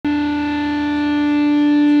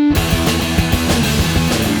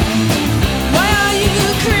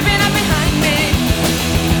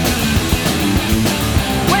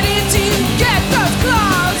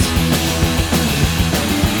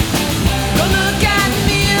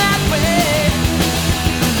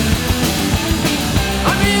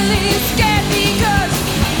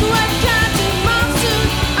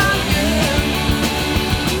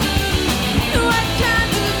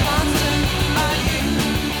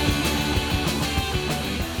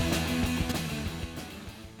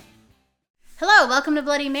welcome to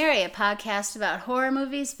Bloody Mary, a podcast about horror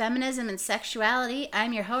movies, feminism, and sexuality.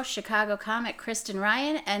 I'm your host, Chicago comic Kristen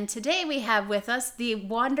Ryan, and today we have with us the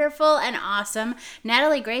wonderful and awesome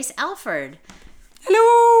Natalie Grace Alford.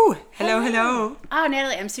 Hello! Hello. Oh,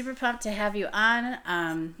 Natalie, I'm super pumped to have you on.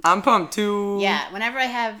 I'm pumped too. Yeah, whenever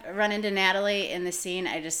I run into Natalie in the scene,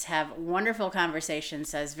 I just have wonderful conversations.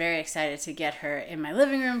 So I was very excited to get her in my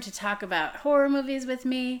living room to talk about horror movies with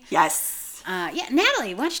me. Yes.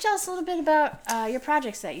 Natalie, why don't you tell us a little bit about your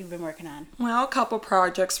projects that you've been working on? Well, a couple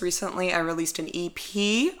projects recently. I released an EP,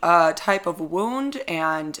 Type of Wound,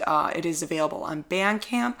 and it is available on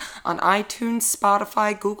Bandcamp, on iTunes,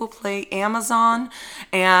 Spotify, Google Play, Amazon,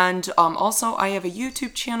 and also I have a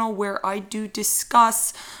YouTube channel where I do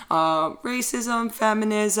discuss racism,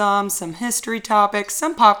 feminism, some history topics,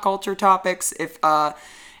 some pop culture topics, if I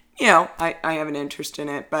have an interest in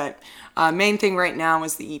it, but main thing right now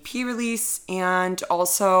is the EP release, and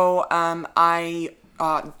also I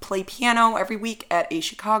play piano every week at a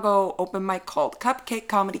Chicago open mic called Cupcake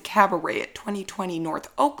Comedy Cabaret at 2020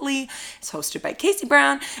 North Oakley. It's hosted by Casey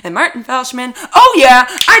Brown and Martin Felshman. Oh yeah,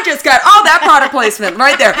 I just got all that product placement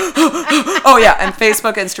right there. Oh yeah, and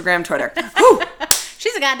Facebook, Instagram, Twitter. Whew.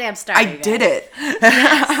 She's a goddamn star. I did it.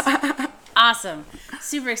 Yes. Awesome.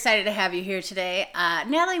 Super excited to have you here today.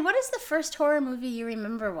 Natalie, what is the first horror movie you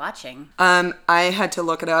remember watching? I had to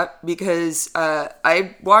look it up because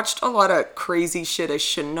I watched a lot of crazy shit I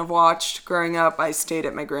shouldn't have watched growing up. I stayed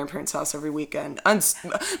at my grandparents' house every weekend,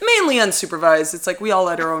 mainly unsupervised. It's like we all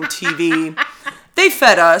had our own TV. They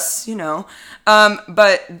fed us,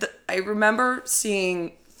 but I remember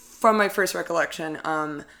seeing, from my first recollection,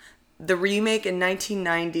 the remake in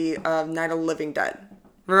 1990 of Night of the Living Dead.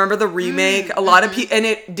 Remember the remake? A lot of people, and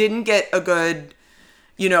it didn't get a good,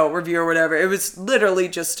 review or whatever. It was literally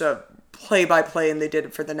just a play-by-play, and they did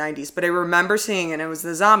it for the 90s. But I remember seeing it, and it was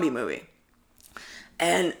the zombie movie.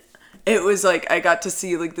 And it was like, I got to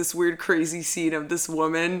see like this weird crazy scene of this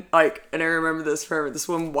woman, and I remember this forever, this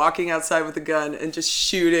woman walking outside with a gun and just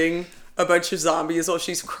shooting a bunch of zombies while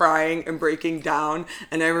she's crying and breaking down.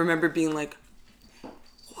 And I remember being like,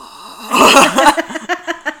 whoa.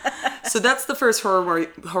 So that's the first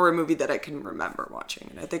horror movie that I can remember watching.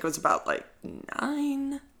 And I think it was about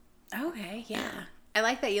 9. Okay, yeah. I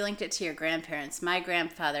like that you linked it to your grandparents. My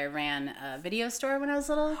grandfather ran a video store when I was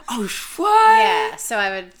little. Oh, what? Yeah, so I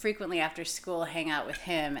would frequently after school hang out with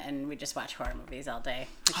him and we'd just watch horror movies all day.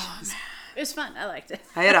 It was fun. I liked it.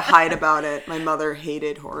 I had to hide about it. My mother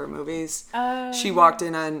hated horror movies. She walked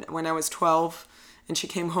in when I was 12 and she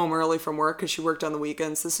came home early from work because she worked on the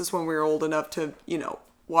weekends. This is when we were old enough to,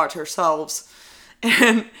 watch ourselves,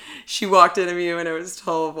 and she walked into me when I was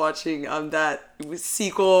 12 watching that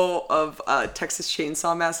sequel of Texas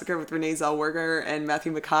Chainsaw Massacre with Renee Zellweger and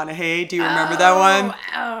Matthew McConaughey. Do you remember that one?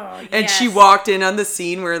 Oh, and yes. She walked in on the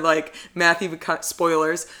scene where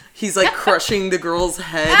spoilers, he's crushing the girl's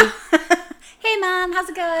head. Hey mom, how's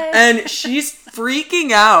it going? And she's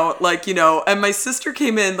freaking out, and my sister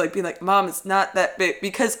came in, being like, Mom, it's not that big,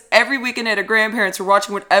 because every weekend at her grandparents we're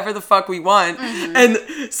watching whatever the fuck we want. Mm-hmm.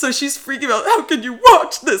 And so she's freaking out, how can you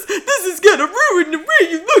watch this? This is gonna ruin the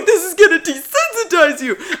way you look, this is gonna desensitize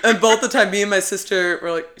you. And both the time, me and my sister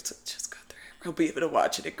were like, just go through it. We'll be able to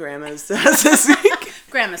watch it at Grandma's this week.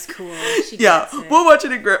 Grandma's cool. She gets it. We'll watch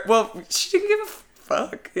it at well, she didn't give a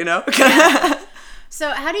fuck, Yeah.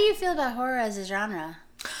 So how do you feel about horror as a genre?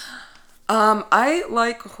 I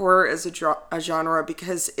like horror as a genre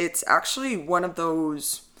because it's actually one of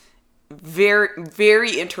those very,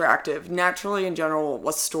 very interactive. Naturally, in general,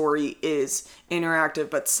 a story is interactive,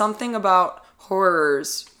 but something about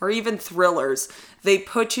horrors or even thrillers, they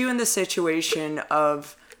put you in the situation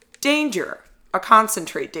of danger, a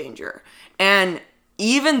concentrate danger. And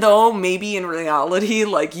even though maybe in reality,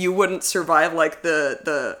 you wouldn't survive like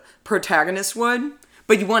the protagonist would,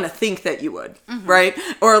 but you want to think that you would, right?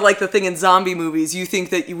 Or the thing in zombie movies, you think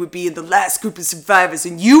that you would be in the last group of survivors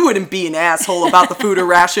and you wouldn't be an asshole about the food or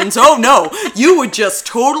rations. Oh no, you would just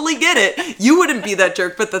totally get it. You wouldn't be that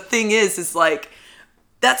jerk. But the thing is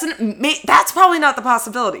that's probably not the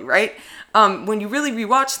possibility, right? When you really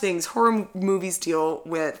rewatch things, horror movies deal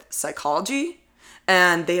with psychology,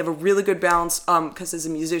 and they have a really good balance, because as a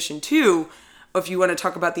musician too, if you want to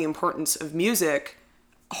talk about the importance of music,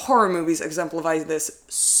 horror movies exemplify this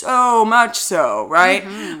so much so, right?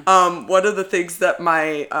 Mm-hmm. One of the things that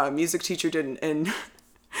my music teacher did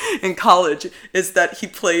in college is that he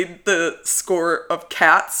played the score of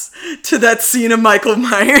Cats to that scene of Michael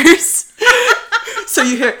Myers. So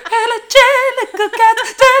you hear, "Hello,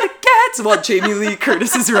 cats," while Jamie Lee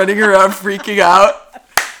Curtis is running around freaking out.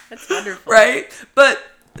 That's wonderful. Right? But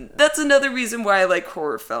that's another reason why I like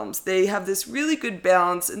horror films. They have this really good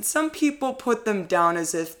balance, and some people put them down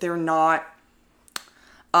as if they're not,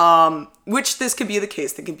 which this could be the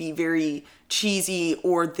case. They can be very cheesy,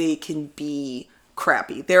 or they can be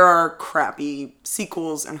crappy. There are crappy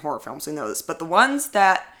sequels and horror films, we know this, but the ones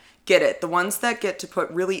that get it, the ones that get to put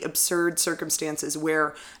really absurd circumstances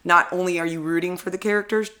where not only are you rooting for the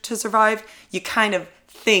characters to survive, you kind of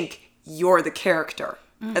think you're the character.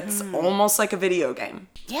 It's almost like a video game.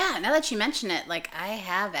 Yeah, now that you mention it, like, I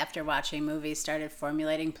have, after watching movies, started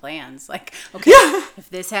formulating plans. Like, okay, if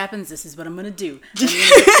this happens, this is what I'm going to do.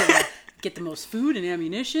 I'm gonna get the most food and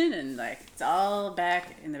ammunition, and, like, it's all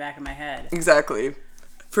back in the back of my head. Exactly.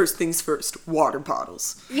 First things first, water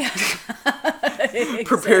bottles. Yeah. Exactly.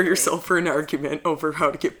 Prepare yourself for an argument over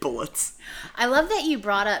how to get bullets. I love that you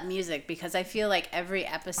brought up music, because I feel like every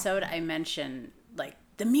episode I mention, like,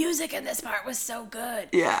 the music in this part was so good.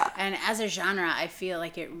 Yeah. And as a genre, I feel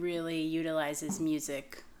like it really utilizes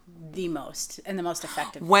music the most and the most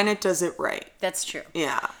effectively. When it does it right. That's true.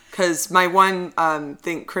 Yeah. Because my one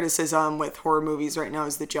criticism with horror movies right now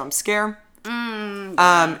is the jump scare.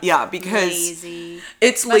 Yeah, because lazy.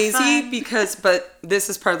 It's But lazy fun. but this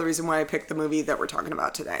is part of the reason why I picked the movie that we're talking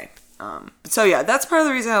about today. So yeah, that's part of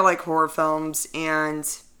the reason I like horror films, and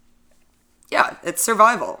yeah, it's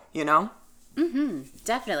survival, you know?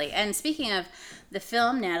 Definitely. And speaking of the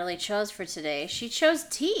film Natalie chose for today, she chose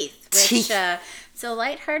Teeth, which Teeth. It's a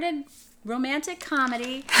lighthearted romantic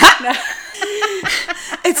comedy.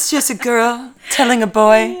 It's just a girl telling a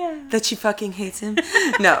boy that she fucking hates him.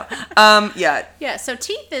 No. Yeah. Yeah, so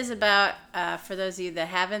Teeth is about, for those of you that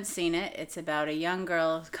haven't seen it, it's about a young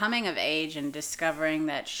girl coming of age and discovering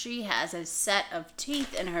that she has a set of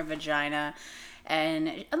teeth in her vagina.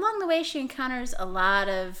 And along the way, she encounters a lot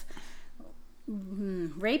of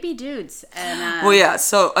rapey dudes. And Well, yeah.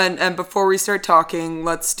 So, and before we start talking,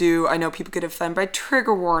 let's do. I know people get offended by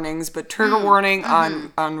trigger warnings, but trigger warning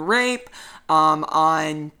on rape,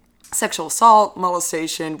 on sexual assault,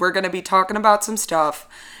 molestation. We're gonna be talking about some stuff,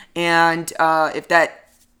 and if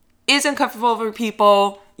that is uncomfortable for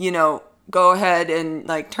people, you know, go ahead and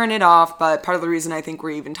like turn it off. But part of the reason I think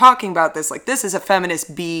we're even talking about this, like, this is a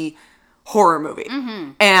feminist B horror movie,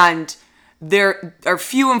 and there are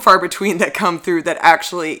few and far between that come through that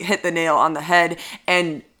actually hit the nail on the head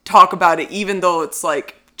and talk about it, even though it's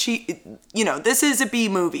like, you know, this is a B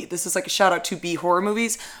movie. This is like a shout out to B horror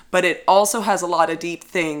movies, but it also has a lot of deep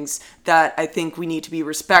things that I think we need to be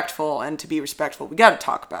respectful, and to be respectful, we got to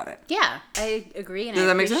talk about it. yeah, I agree, and Does I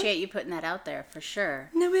that make sense? appreciate you putting that out there for sure.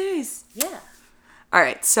 No worries. Yeah. All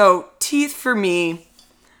right, so Teeth for me,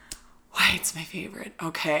 why it's my favorite.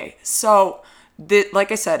 Okay, so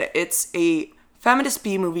like I said, it's a feminist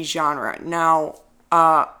B movie genre. Now,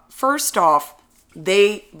 first off,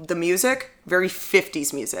 the music, very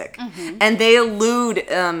 50s music, and they allude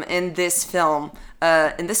in this film,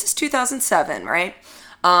 and this is 2007, right?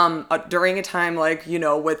 During a time like, you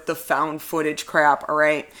know, with the found footage crap, all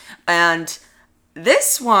right? And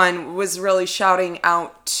this one was really shouting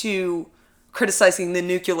out to criticizing the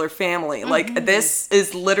nuclear family. Like, this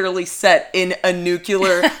is literally set in a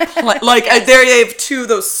nuclear like there they have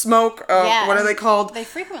those smoke what are they called? They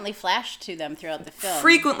frequently flash to them throughout the film.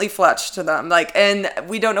 Frequently flash to them, like, and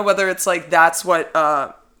we don't know whether it's like that's what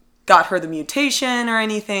got her the mutation or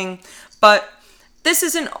anything, but this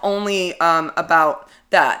isn't only about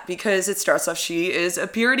that, because it starts off, she is a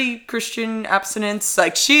purity Christian abstinence,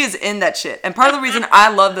 like, she is in that shit. And part of the reason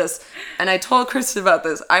I love this, and I told Kristen about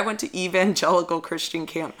this, I went to evangelical Christian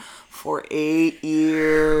camp for 8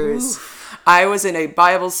 years. I was in a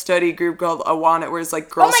Bible study group called Awana, where it's like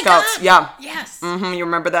Girl Scouts. God. Yeah. Yes. You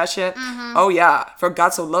remember that shit? Oh yeah. For God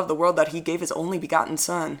so loved the world that he gave his only begotten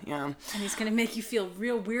son. Yeah. And he's going to make you feel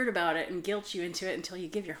real weird about it and guilt you into it until you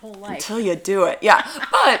give your whole life. Until you do it. Yeah.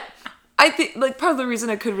 But I think, like, part of the reason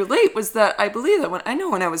I could relate was that I believe that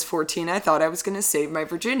when I was 14, I thought I was going to save my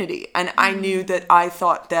virginity. And I knew that I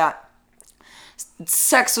thought that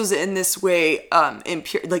sex was in this way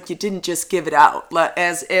impure, like, you didn't just give it out,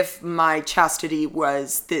 as if my chastity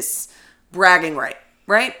was this bragging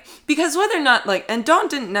right? Because whether or not, like, and Dawn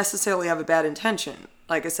didn't necessarily have a bad intention.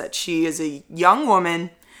 Like I said, she is a young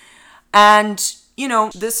woman, and, you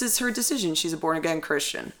know, this is her decision. She's a born-again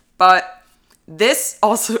Christian. But this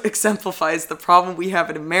also exemplifies the problem we have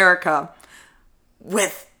in America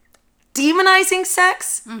with demonizing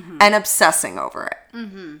sex and obsessing over it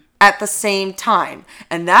at the same time.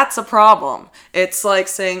 And that's a problem. It's like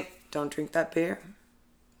saying, don't drink that beer.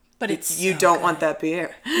 But it's You so don't good. want that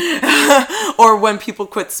beer. Or when people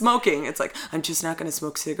quit smoking, it's like, I'm just not going to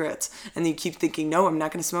smoke cigarettes. And you keep thinking, no, I'm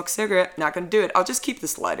not going to smoke a cigarette. Not going to do it. I'll just keep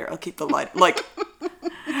this lighter. I'll keep the lighter. Like,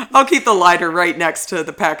 I'll keep the lighter right next to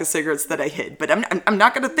the pack of cigarettes that I hid, but I'm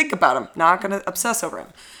not going to think about them, not going to obsess over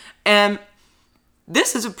them. And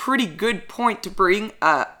this is a pretty good point to bring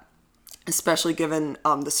up, especially given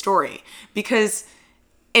the story, because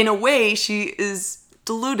in a way she is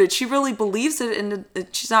deluded. She really believes it, and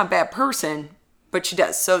she's not a bad person, but she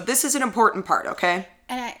does. So this is an important part, okay?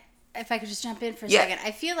 And if I could just jump in for a second,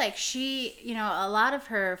 I feel like she, a lot of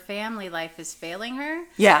her family life is failing her.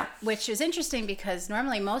 Yeah. Which is interesting because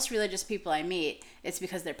normally most religious people I meet, it's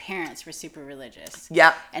because their parents were super religious.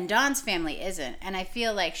 Yeah. And Dawn's family isn't. And I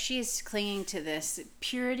feel like she's clinging to this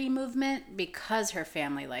purity movement because her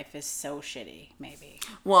family life is so shitty, maybe.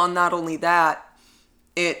 Well, not only that,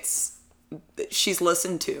 she's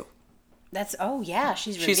listened to. She's revered.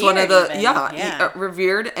 She's one of the,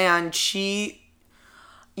 revered, and she...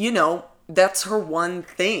 that's her one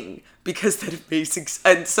thing, because that amazing.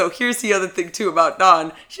 And so here's the other thing too about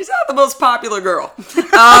Dawn. She's not the most popular girl.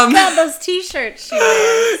 God, those t-shirts she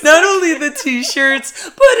wears. Not only the t-shirts,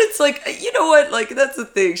 but it's like, you know what? Like, that's the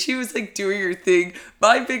thing. She was like doing her thing.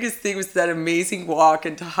 My biggest thing was that amazing walk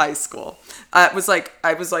into high school. I was like,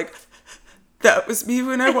 that was me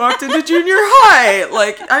when I walked into junior high.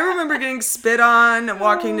 Like, I remember getting spit on and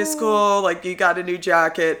walking to school. Like, you got a new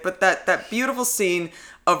jacket. But that beautiful scene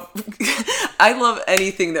of... I love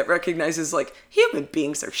anything that recognizes, like, human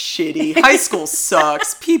beings are shitty. High school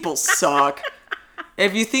sucks. People suck.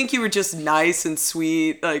 If you think you were just nice and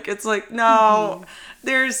sweet, like, it's like, no.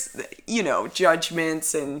 There's,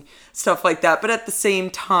 judgments and stuff like that. But at the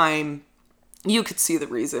same time... you could see the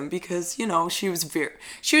reason, because, she was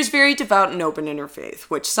very devout and open in her faith,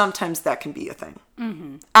 which sometimes that can be a thing.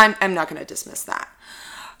 Mm-hmm. I'm not going to dismiss that.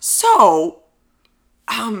 So,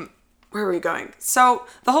 where are we going? So,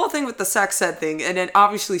 the whole thing with the sex ed thing, and it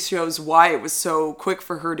obviously shows why it was so quick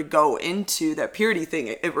for her to go into that purity thing.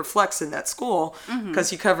 It reflects in that school,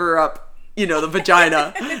 because you cover up, the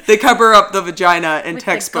vagina. They cover up the vagina in with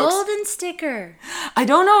textbooks. The golden sticker. I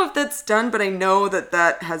don't know if that's done, but I know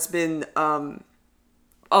that has been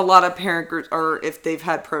a lot of parent groups, or if they've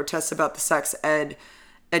had protests about the sex ed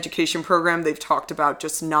education program, they've talked about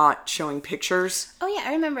just not showing pictures. Oh yeah,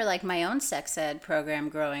 I remember like my own sex ed program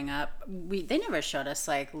growing up. They never showed us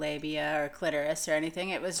like labia or clitoris or anything.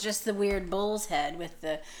 It was just the weird bull's head with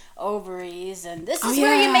the ovaries, and this is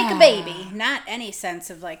where you make a baby. Not any sense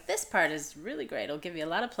of like, this part is really great. It'll give you a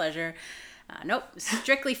lot of pleasure. Nope,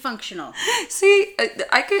 strictly functional. See,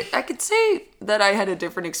 I could say that I had a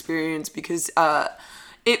different experience because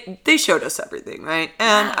they showed us everything, right?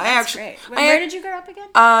 And wow, I actually, great. Where did you grow up again?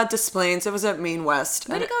 Des Plaines. It was at Maine West.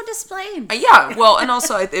 Way to go, Des Plaines. Yeah, well, and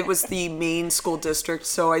also it was the main school district,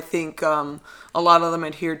 so I think a lot of them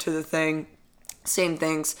adhered to the same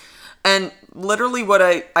things. And literally what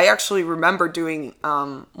I actually remember doing,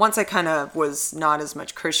 once I kind of was not as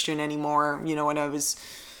much Christian anymore, when I was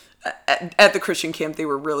at the Christian camp, they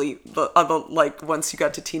were really, like, once you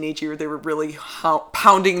got to teenage year, they were really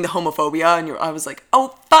pounding the homophobia, and I was like,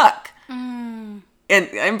 oh, fuck. And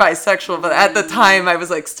I'm bisexual, but at the time, I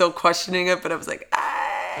was, like, still questioning it, but I was like,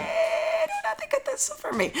 I do not think that's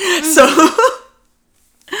for me.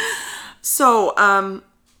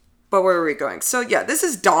 But where are we going? So, yeah, this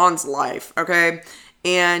is Dawn's life, okay?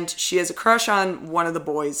 And she has a crush on one of the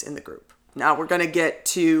boys in the group. Now, we're going to get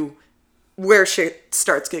to where shit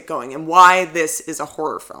starts get going and why this is a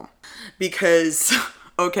horror film. Because,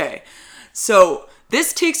 okay, so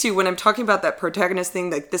this takes you, when I'm talking about that protagonist thing,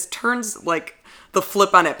 like this turns like the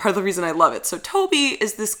flip on it. Part of the reason I love it. So Toby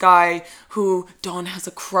is this guy who Dawn has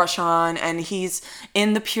a crush on, and he's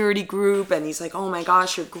in the purity group, and he's like, oh my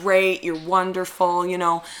gosh, you're great, you're wonderful,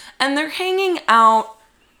 and they're hanging out,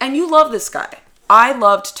 and you love this guy. I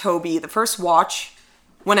loved Toby. The first watch,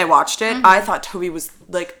 when I watched it, I thought Toby was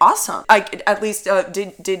like awesome. At least,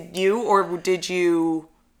 did you, or did you?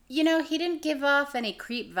 He didn't give off any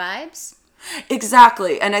creep vibes.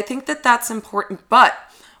 Exactly, and I think that that's important. But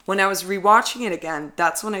when I was rewatching it again,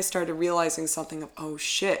 that's when I started realizing something of, oh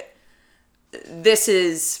shit, this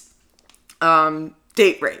is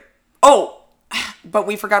date rape. Oh, but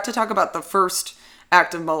we forgot to talk about the first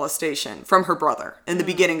act of molestation from her brother in the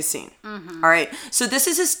beginning scene. All right. So this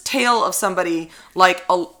is his tale of somebody, like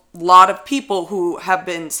a lot of people who have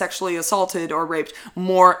been sexually assaulted or raped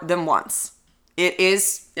more than once. It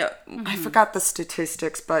is, I forgot the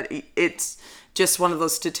statistics, but it's just one of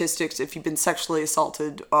those statistics. If you've been sexually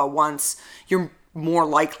assaulted once, you're more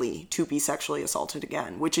likely to be sexually assaulted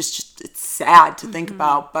again, which is just, it's sad to think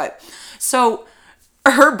about. But so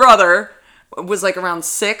her brother was like around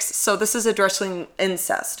 6, so this is addressing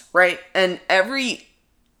incest, right? And every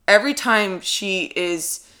time she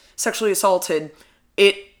is sexually assaulted,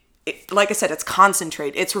 it like I said, it's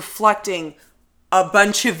concentrate. It's reflecting a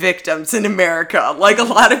bunch of victims in America. Like, a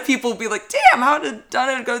lot of people will be like, damn, how did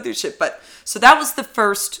Donna go through shit? But, so that was the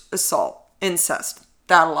first assault, incest,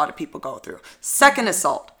 that a lot of people go through. Second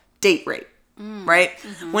assault, date rape, right?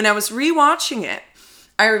 When I was rewatching it,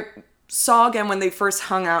 I saw again when they first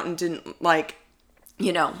hung out and didn't, like,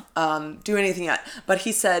 you know, do anything yet. But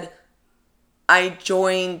he said, I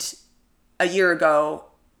joined a year ago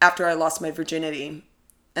after I lost my virginity,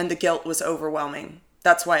 and the guilt was overwhelming.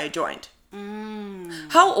 That's why I joined.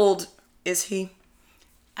 How old is he?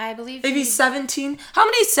 I believe Maybe 17? How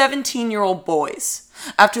many 17-year-old boys,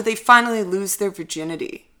 after they finally lose their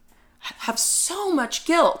virginity, have so much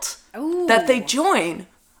guilt that they join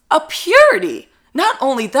a purity? Not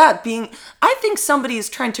only that, I think somebody is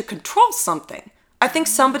trying to control something. I think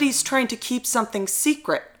somebody's trying to keep something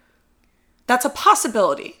secret. That's a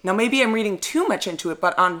possibility. Now, maybe I'm reading too much into it,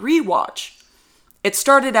 but on rewatch, it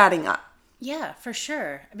started adding up. Yeah, for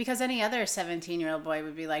sure. Because any other 17-year-old boy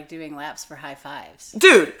would be like doing laps for high fives.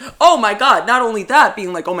 Dude, oh my God. Not only that,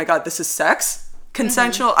 being like, oh my God, this is sex?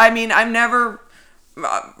 Consensual? I mean, I've never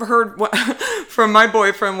heard from my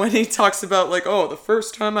boyfriend when he talks about like, oh, the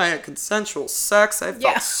first time I had consensual sex, I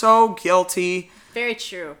felt so guilty. Very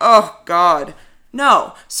true. Oh God.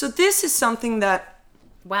 No. So this is something that...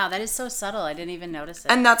 Wow, that is so subtle. I didn't even notice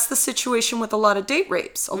it. And that's the situation with a lot of date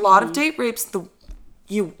rapes. A lot of date rapes,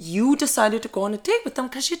 you decided to go on a date with them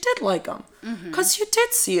because you did like them. Because you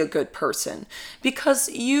did see a good person. Because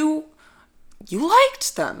you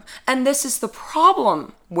liked them. And this is the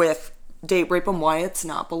problem with date rape and why it's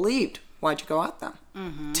not believed. Why'd you go at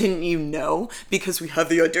them? Didn't you know? Because we have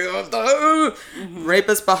the idea of the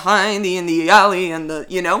rapist behind in the alley and the,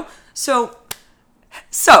 you know? So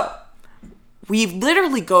we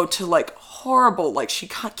literally go to like horrible, like she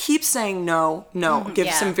keeps saying no,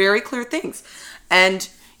 gives some very clear things. And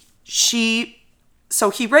so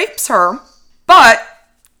he rapes her, but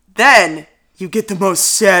then you get the most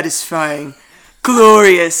satisfying,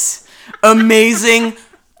 glorious, amazing,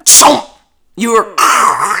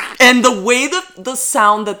 and the way the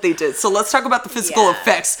sound that they did. So let's talk about the physical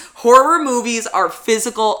effects. Horror movies are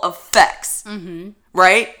physical effects,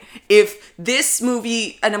 right? If this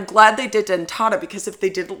movie, and I'm glad they did Dentata, because if they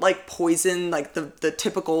did like poison, like the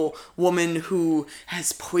typical woman who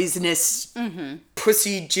has poisonous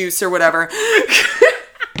pussy juice or whatever,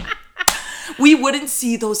 we wouldn't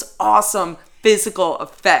see those awesome physical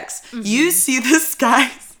effects. You see this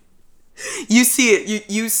guy's. You see it.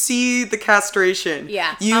 You see the castration.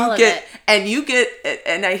 Yeah, all of it.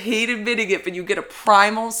 And I hate admitting it, but you get a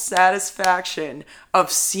primal satisfaction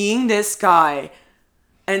of seeing this guy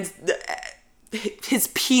and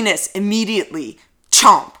his penis immediately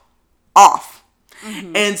chomp off.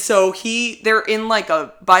 And so they're in like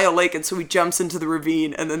by a lake, and so he jumps into the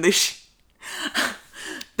ravine, and then they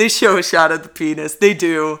show a shot of the penis. They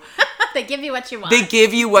do. They give you what you want. They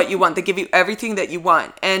give you what you want. They give you everything that you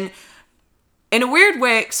want. And in a weird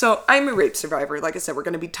way, so I'm a rape survivor. Like I said, we're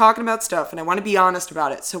going to be talking about stuff, and I want to be honest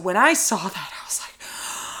about it. So when I saw that, I was like,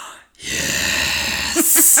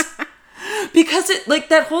 yes. Because it, like,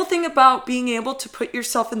 that whole thing about being able to put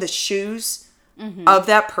yourself in the shoes of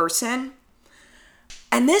that person.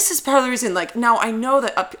 And this is part of the reason, like, now I know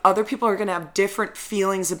that other people are going to have different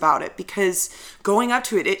feelings about it, because going up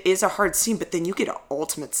to it, it is a hard scene, but then you get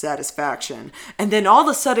ultimate satisfaction. And then all of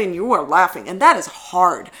a sudden you are laughing. And that is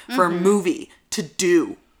hard for a movie to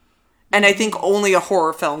do. And I think only a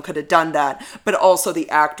horror film could have done that. But also the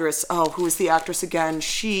actress, who was the actress again?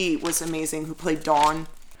 She was amazing, who played Dawn.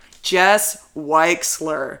 Jess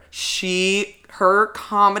Weixler. Her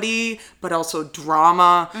comedy, but also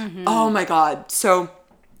drama. Oh my God. So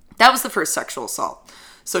that was the first sexual assault.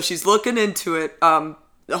 So she's looking into it. Hold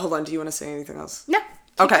on. Do you want to say anything else? No.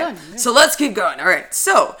 Okay. Going. So let's keep going. All right.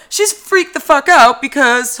 So she's freaked the fuck out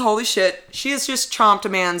because, holy shit, she has just chomped a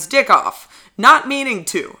man's dick off. Not meaning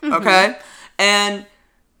to. Okay. And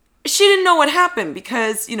she didn't know what happened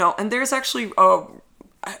because, and there's actually,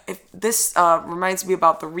 this reminds me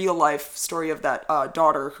about the real life story of that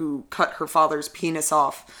daughter who cut her father's penis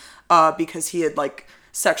off because he had like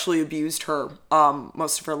sexually abused her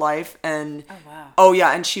most of her life. And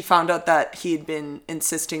and she found out that he had been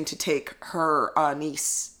insisting to take her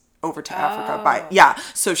niece over to Africa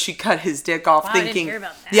so she cut his dick off thinking, I didn't hear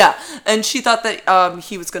about that. And she thought that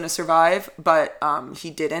he was going to survive, but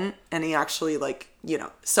he didn't, and he actually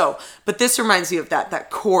but this reminds me of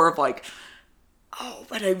that core of like, oh,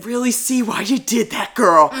 but I really see why you did that,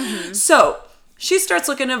 girl. So she starts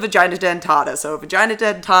looking at vagina dentata. So vagina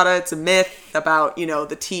dentata, it's a myth about,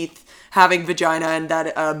 the teeth having vagina and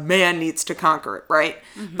that a man needs to conquer it, right?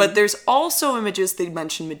 But there's also images they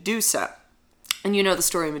mention Medusa. And you know the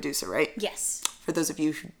story of Medusa, right? Yes. For those of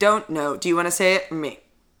you who don't know, do you want to say it or me?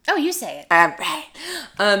 Oh, you say it. Right.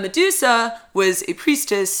 Medusa was a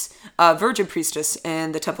priestess, virgin priestess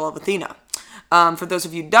in the Temple of Athena. For those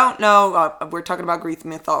of you who don't know, we're talking about Greek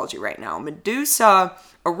mythology right now. Medusa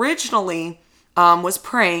originally was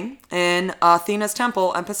praying in Athena's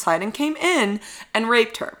temple, and Poseidon came in and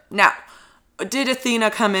raped her. Now, did Athena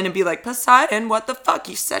come in and be like, Poseidon, what the fuck?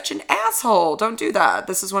 You're such an asshole. Don't do that.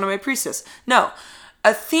 This is one of my priestesses. No.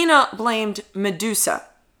 Athena blamed Medusa.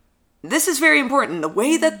 This is very important. The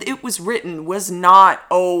way that it was written was not,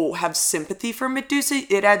 have sympathy for Medusa.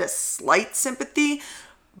 It had a slight sympathy,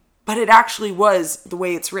 but it actually was, the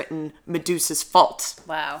way it's written, Medusa's fault.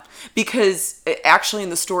 Wow. Because actually in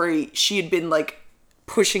the story, she had been like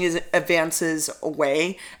pushing his advances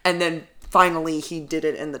away, and then finally he did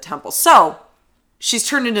it in the temple. So she's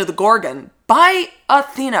turned into the Gorgon by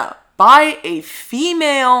Athena, by a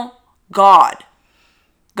female goddess.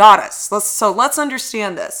 Let's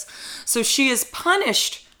understand this. So she is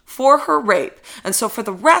punished for her rape. And so for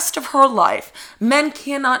the rest of her life, men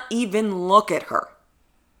cannot even look at her.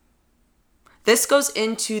 This goes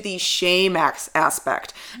into the shame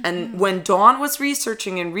aspect. And when Dawn was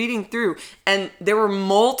researching and reading through, and there were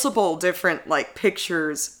multiple different like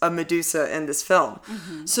pictures of Medusa in this film.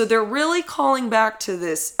 So they're really calling back to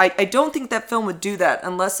this. I don't think that film would do that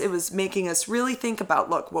unless it was making us really think about,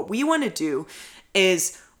 look, what we want to do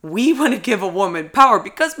is we want to give a woman power,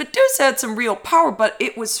 because Medusa had some real power, but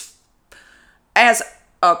it was as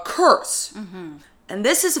a curse. And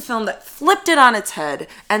this is a film that flipped it on its head,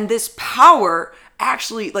 and this power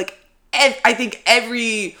actually, like, I think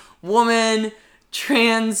every woman,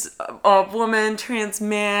 trans man,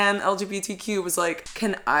 LGBTQ was like,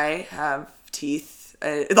 can I have teeth?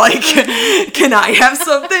 Can I have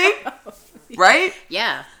something? Right?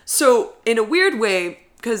 Yeah. So in a weird way,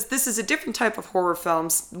 because this is a different type of horror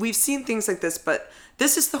films, we've seen things like this, but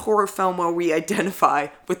this is the horror film where we identify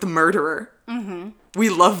with the murderer. We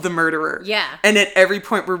love the murderer. Yeah. And at every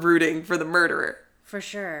point we're rooting for the murderer. For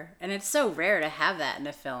sure. And it's so rare to have that in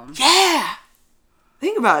a film. Yeah.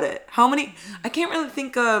 Think about it. How many... I can't really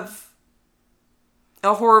think of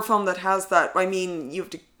a horror film that has that. I mean, you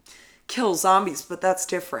have to kill zombies, but that's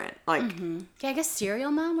different. Like... Yeah, I guess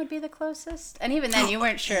Serial Mom would be the closest. And even then, you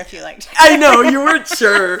weren't sure if you liked it. I know, you weren't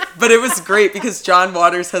sure. But it was great because John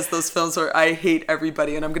Waters has those films where I hate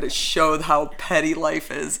everybody and I'm going to show how petty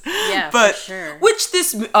life is. Yeah, but, for sure. Which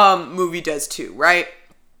this movie does too, right?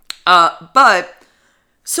 But,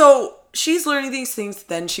 so she's learning these things,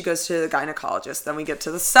 then she goes to the gynecologist, then we get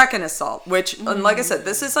to the second assault, which, and like I said,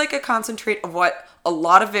 this is like a concentrate of what a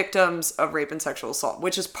lot of victims of rape and sexual assault,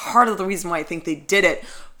 which is part of the reason why I think they did it,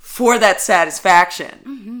 for that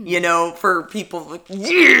satisfaction, you know, for people like,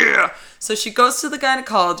 yeah. So she goes to the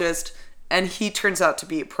gynecologist and he turns out to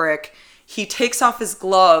be a prick. He takes off his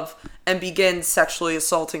glove and begins sexually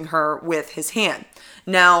assaulting her with his hand.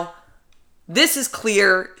 Now, this is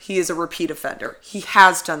clear he is a repeat offender. He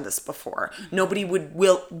has done this before. Nobody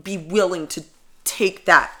would be willing to take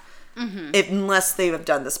that unless they have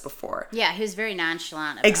done this before. Yeah, he was very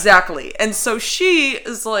nonchalant about Exactly. And so she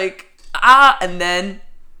is like, and then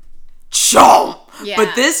chomp. Yeah.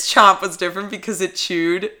 But this chomp was different because it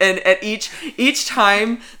chewed, and at each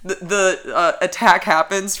time the attack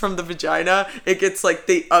happens from the vagina, it gets like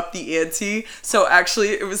they up the ante. So actually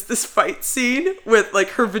it was this fight scene with like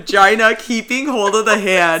her vagina keeping hold of the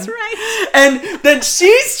hand. That's right. And then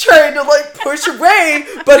she's trying to like push away,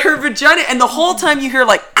 but her vagina, and the whole time you hear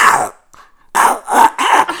like ow.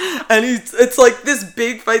 And it's like this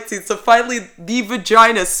big fight scene. So finally the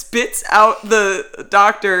vagina spits out the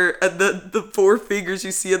doctor and the four fingers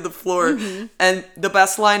you see on the floor. And the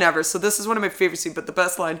best line ever. So this is one of my favorite scenes, but the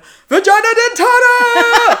best line, vagina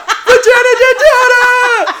dentata! Vagina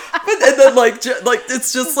dentata! And then like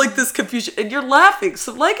it's just like this confusion and you're laughing.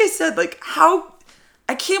 So like I said, like how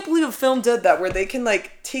I can't believe a film did that, where they can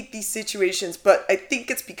like take these situations, but I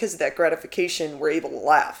think it's because of that gratification we're able to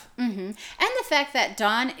laugh. And the fact that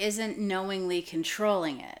Dawn isn't knowingly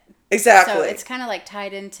controlling it. Exactly. So it's kind of like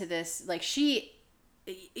tied into this, like she,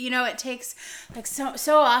 you know, it takes like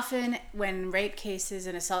so often when rape cases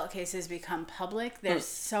and assault cases become public, there's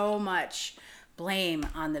so much blame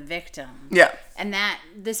on the victim. Yeah. And that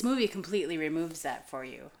this movie completely removes that for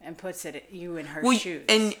you and puts you in her shoes.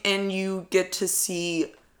 And you get to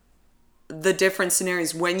see the different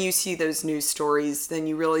scenarios. When you see those news stories, then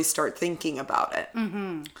you really start thinking about it.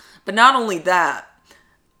 But not only that,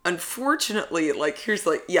 unfortunately, like here's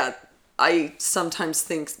like, yeah, I sometimes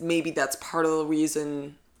think maybe that's part of the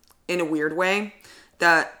reason in a weird way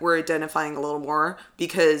that we're identifying a little more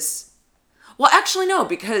because, well, actually no,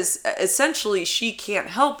 because essentially she can't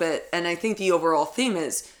help it. And I think the overall theme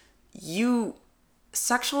is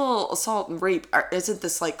sexual assault and rape isn't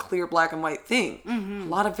this like clear black and white thing. A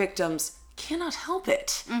lot of victims cannot help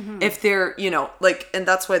it if they're, like, and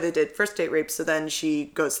that's why they did first date rape. So then she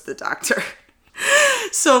goes to the doctor.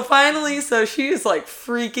 So finally, she is like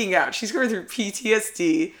freaking out. She's going through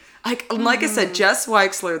PTSD. Like I said, Jess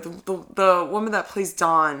Weixler, the woman that plays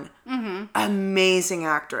Dawn, amazing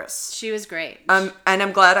actress. She was great. And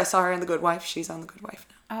I'm glad I saw her in The Good Wife. She's on The Good Wife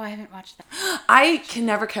now. Oh, I haven't watched that. I can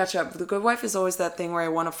never catch up. The Good Wife is always that thing where I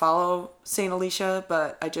want to follow Saint Alicia,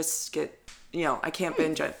 but I just get, I can't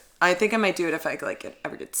binge it. I think I might do it if I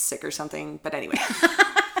ever get sick or something. But anyway.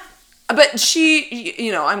 But she,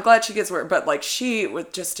 I'm glad she gets work. But she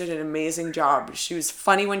just did an amazing job. She was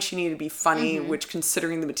funny when she needed to be funny, which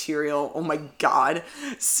considering the material, oh my God.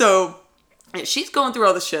 So she's going through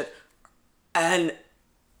all this shit. And,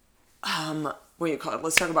 what do you call it?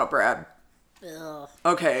 Let's talk about Brad. Ugh.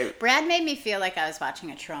 Okay. Brad made me feel like I was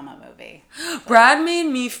watching a trauma movie. Brad made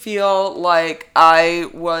me feel like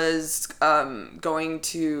I was going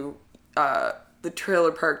to the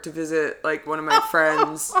trailer park to visit one of my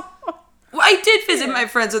friends. Well, I did visit my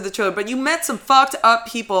friends at the trailer, but you met some fucked up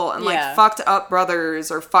people and fucked up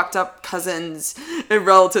brothers or fucked up cousins and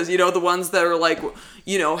relatives, the ones that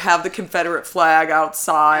are have the Confederate flag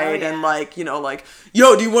outside and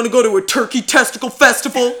yo, do you want to go to a turkey testicle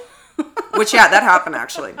festival? Which, that happened,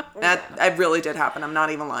 actually. That really did happen. I'm not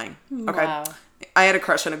even lying. Okay. Wow. I had a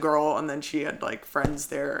crush on a girl, and then she had, friends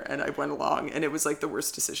there, and I went along, and it was, the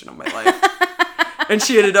worst decision of my life. And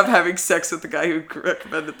she ended up having sex with the guy who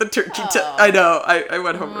recommended the turkey. I know. I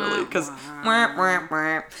went home early, because...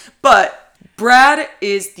 But Brad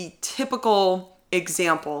is the typical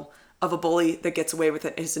example of a bully that gets away with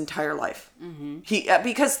it his entire life.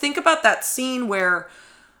 Because think about that scene where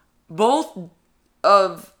both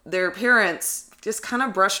of their parents just kind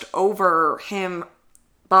of brushed over him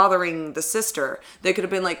bothering the sister. They could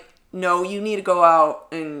have been like, no, you need to go out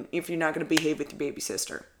and if you're not going to behave with your baby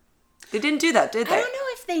sister. They didn't do that, did they? I don't know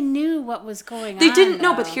if they knew what was going on. They didn't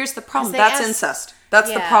know, but here's the problem. That's incest.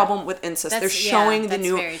 That's the problem with incest. They're showing the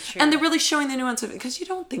new, and they're really showing the nuance of it because you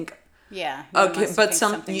don't think. Yeah. Okay,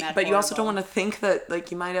 but you also don't want to think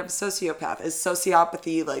that you might have a sociopath. Is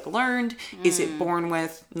sociopathy learned? Is it born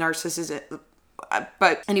with? Narcissism?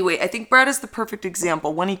 But anyway, I think Brad is the perfect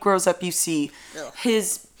example. When he grows up, you see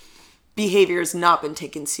his behavior has not been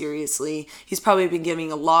taken seriously. He's probably been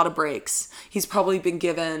giving a lot of breaks. He's probably been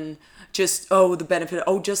given just, the benefit,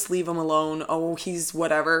 just leave him alone. He's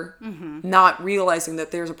whatever. Not realizing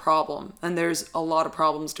that there's a problem and there's a lot of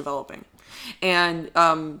problems developing. And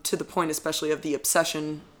to the point especially of the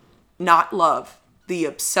obsession, not love, the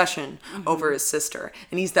obsession over his sister.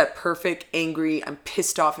 And he's that perfect, angry, I'm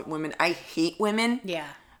pissed off at women. I hate women. Yeah.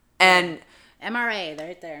 And... MRA, they're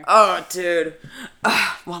right there. Oh, dude.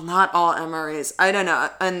 Well, not all MRAs. I don't know.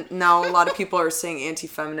 And now a lot of people are saying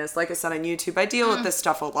anti-feminist. Like I said on YouTube, I deal with this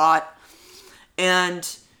stuff a lot.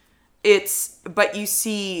 And but you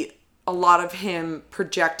see a lot of him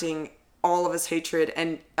projecting all of his hatred.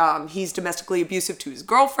 And he's domestically abusive to his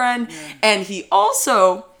girlfriend. Yeah. And he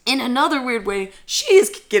also... in another weird way, she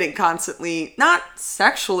is getting constantly, not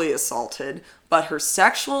sexually assaulted, but her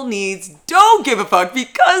sexual needs don't give a fuck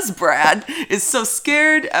because Brad is so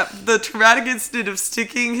scared at the traumatic incident of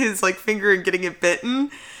sticking his finger and getting it bitten.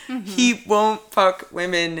 He won't fuck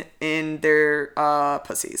women in their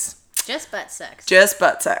pussies. Just butt sex. Just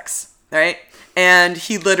butt sex, right? And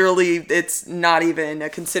he literally, it's not even a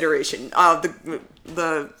consideration.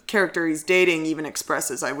 The character he's dating even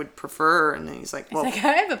expresses, I would prefer, and then he's like, well... I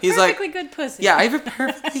have a perfectly good pussy. Yeah, I have a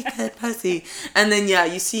perfectly good pussy. And then,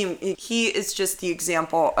 you see him, he is just the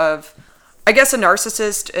example of, I guess, a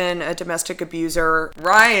narcissist and a domestic abuser.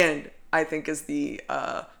 Ryan, I think, is the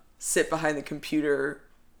sit behind the computer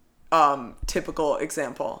typical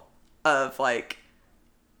example of,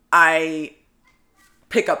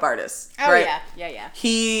 pickup artists. Oh, right? Yeah.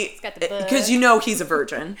 He's got the book. Because he's a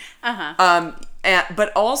virgin.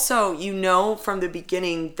 But also, from the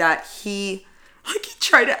beginning that he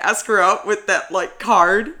tried to ask her out with that,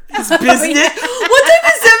 card. His business. What type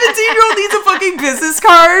of 17-year-old needs a fucking business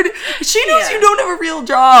card? She knows you don't have a real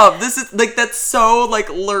job. This is, that's so,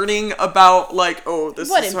 learning about, this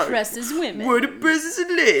what is impresses women. What impresses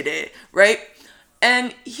a lady, right?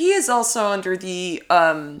 And he is also under the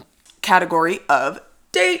category of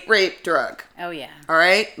date rape drug. Oh, yeah. All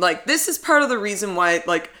right? This is part of the reason why,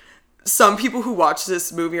 some people who watch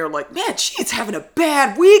this movie are like, man, she's having a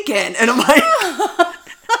bad weekend. And I'm like,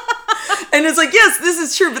 And it's like, yes, this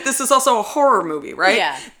is true, but this is also a horror movie, right?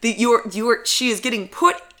 Yeah. She is getting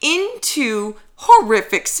put into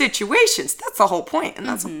horrific situations. That's the whole point. And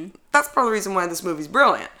that's part of the reason why this movie's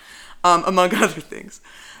brilliant, among other things.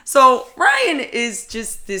 So Ryan is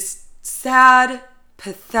just this sad,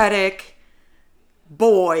 pathetic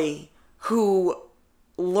boy who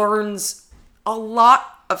learns a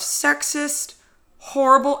lot of sexist,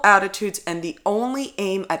 horrible attitudes, and the only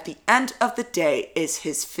aim at the end of the day is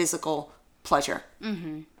his physical pleasure.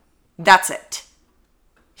 That's it.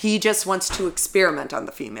 He just wants to experiment on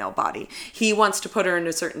the female body. He wants to put her in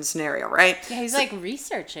a certain scenario, right? Yeah, he's like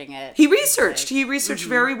researching it. He researched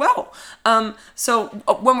very well. So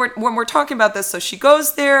when we're talking about this, so she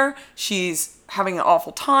goes there, she's having an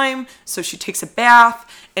awful time, so she takes a bath,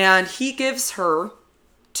 and he gives her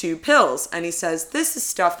 2 pills, and he says, this is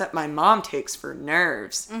stuff that my mom takes for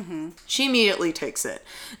nerves. She immediately takes it.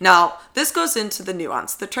 Now, this goes into the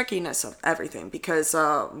nuance, the trickiness of everything, because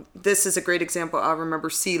this is a great example. I remember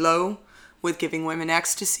CeeLo with giving women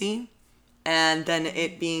ecstasy, and then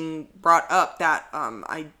it being brought up that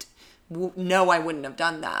I wouldn't have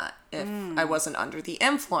done that if I wasn't under the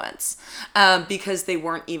influence, because they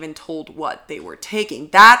weren't even told what they were taking.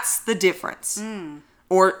 That's the difference.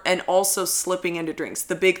 And also slipping into drinks.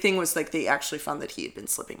 The big thing was like they actually found that he had been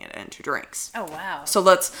slipping it into drinks. Oh, wow.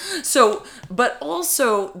 But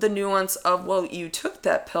also the nuance of, well, you took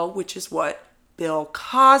that pill, which is what Bill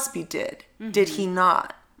Cosby did. Did he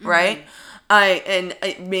not? Right? And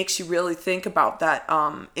it makes you really think about that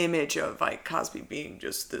image of like Cosby being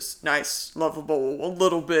just this nice, lovable, a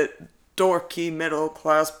little bit dorky middle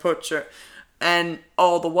class butcher. And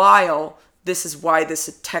all the while, this is why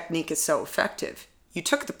this technique is so effective. You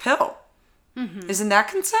took the pill. Isn't that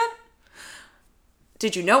consent?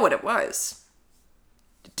 Did you know what it was?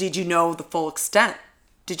 Did you know the full extent?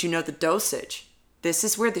 Did you know the dosage? This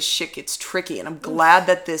is where the shit gets tricky, and I'm glad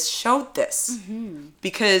that this showed this.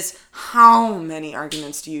 Because how many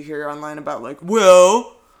arguments do you hear online about like,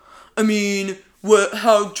 well, I mean,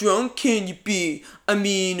 how drunk can you be? I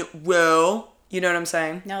mean, well, you know what I'm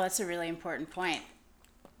saying? No, that's a really important point.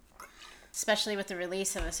 Especially with the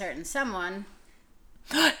release of a certain someone.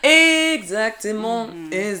 Exactement.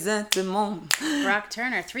 Brock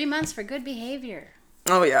Turner, 3 months for good behavior.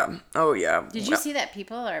 Oh yeah. Did you see that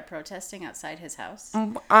people are protesting outside his house?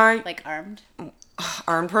 Like armed?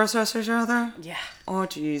 Armed protesters are there? Yeah. Oh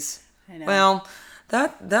jeez. I know. Well,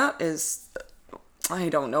 that is, I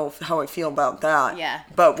don't know how I feel about that. Yeah.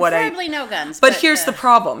 But preferably no guns. But here's the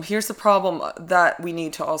problem. Here's the problem that we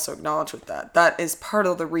need to also acknowledge with that. That is part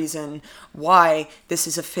of the reason why this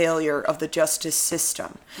is a failure of the justice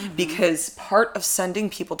system. Because part of sending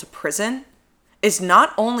people to prison is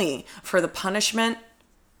not only for the punishment,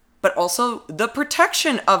 but also the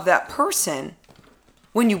protection of that person.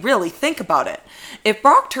 When you really think about it, if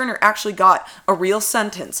Brock Turner actually got a real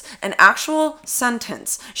sentence, an actual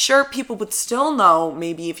sentence, sure, people would still know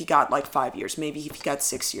maybe if he got like 5 years, maybe if he got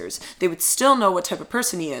 6 years, they would still know what type of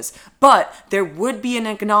person he is. But there would be an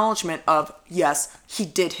acknowledgement of, yes, he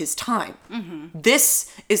did his time.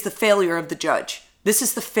 This is the failure of the judge. This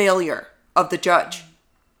is the failure of the judge.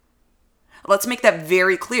 Let's make that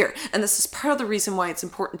very clear. And this is part of the reason why it's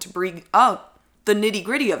important to bring up the nitty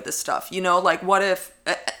gritty of this stuff. You know, like what if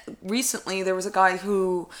recently there was a guy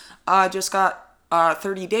who just got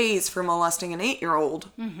 30 days for molesting an 8-year-old,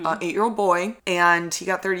 8-year-old boy, and he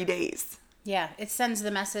got 30 days. Yeah, it sends the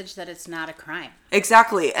message that it's not a crime.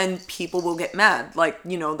 Exactly, and people will get mad. Like,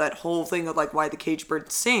 you know, that whole thing of like why the caged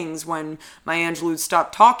bird sings when Maya Angelou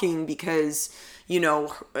stopped talking because, you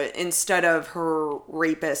know, instead of her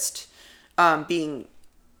rapist being,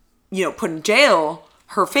 you know, put in jail,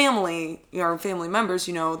 her family, you know, her family members,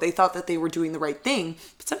 you know, they thought that they were doing the right thing.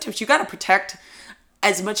 But sometimes you gotta protect,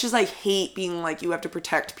 as much as I hate being like, you have to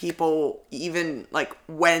protect people even like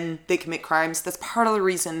when they commit crimes. That's part of the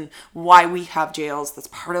reason why we have jails. That's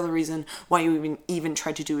part of the reason why you even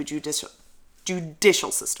try to do a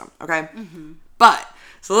judicial system, okay? But,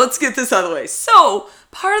 so let's get this out of the way. So,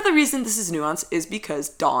 part of the reason this is nuanced is because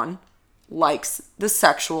Dawn likes the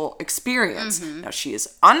sexual experience. Now, she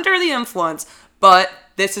is under the influence, but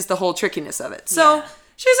this is the whole trickiness of it. So,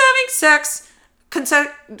 she's having sex, consent.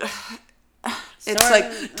 It's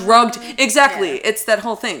like drugged. Exactly. Yeah. It's that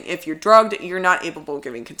whole thing. If you're drugged, you're not able of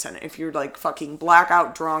giving consent. If you're like fucking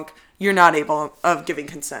blackout drunk, you're not able of giving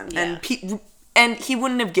consent. Yeah. And he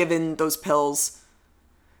wouldn't have given those pills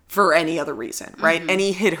for any other reason, right? And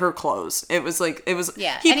he hid her clothes. It was like,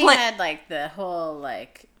 yeah. He had like the whole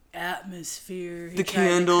like atmosphere, the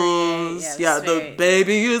candles, the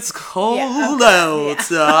baby, it's cold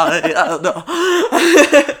outside.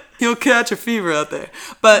 You'll catch a fever out there.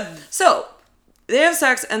 But so they have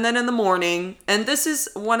sex, and then in the morning, and this is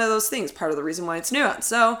one of those things, part of the reason why it's nuanced.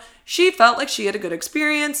 So she felt like she had a good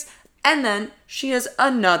experience, and then she has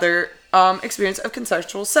another experience of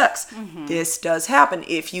consensual sex. This does happen.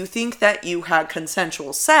 If you think that you had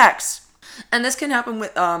consensual sex, and this can happen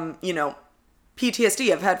with,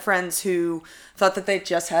 PTSD. I've had friends who thought that they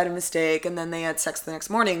just had a mistake and then they had sex the next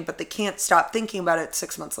morning, but they can't stop thinking about it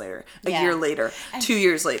 6 months later, a year later, 2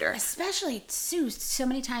 years later. Especially, Sue, so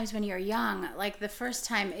many times when you're young, like the first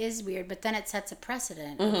time is weird, but then it sets a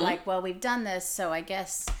precedent. Like, well, we've done this, so I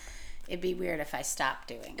guess it'd be weird if I stopped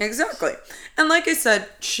doing it. Exactly. And like I said,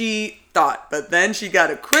 she thought, but then she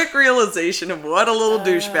got a quick realization of what a little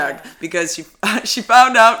douchebag, because she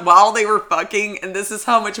found out while they were fucking, and this is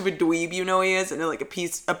how much of a dweeb he is, and like a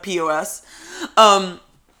POS.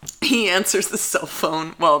 He answers the cell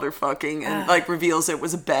phone while they're fucking and like reveals it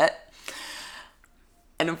was a bet.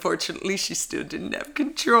 And unfortunately, she still didn't have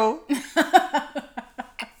control.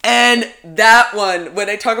 And that one, when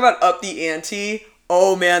I talk about up the ante,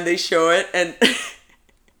 oh man, they show it, and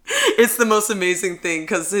it's the most amazing thing,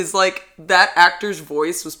 because his, like, that actor's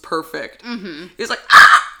voice was perfect. He was like,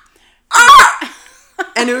 ah! Ah!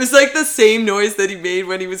 And it was like the same noise that he made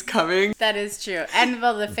when he was coming. That is true. And,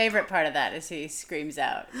 well, the favorite part of that is he screams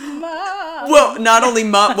out, Mom! Well, not only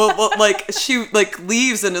Mom, well, like, she, like,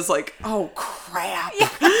 leaves and is like, oh, crap. Yeah.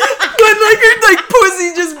 But, like, her, like,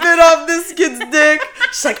 pussy just bit off this kid's dick.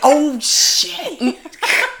 She's like, oh, shit.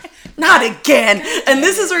 Not again. And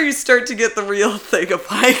this is where you start to get the real thing of,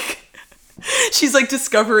 like, she's, like,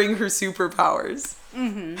 discovering her superpowers.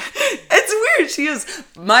 It's weird. She is.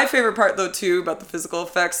 My favorite part, though, too, about the physical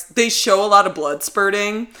effects, they show a lot of blood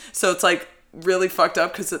spurting. So it's, like, really fucked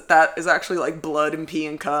up, because that is actually, like, blood and pee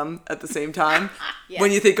and cum at the same time. Yes.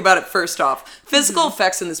 When you think about it, first off. Physical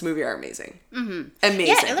effects in this movie are amazing. Amazing.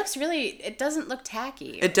 Yeah, it looks really, it doesn't look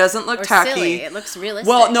tacky. It doesn't look tacky. Silly. It looks realistic.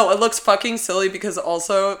 Well, no, it looks fucking silly, because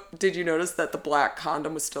also, did you notice that the black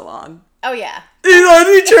condom was still on? Oh, yeah. He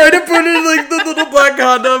tried to put in, like, the little black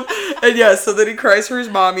condom. And yeah, so then he cries for his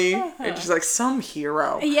mommy. And she's like, some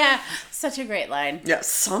hero. Yeah, such a great line. Yeah,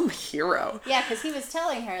 some hero. Yeah, because he was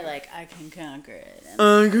telling her, like, I can conquer it.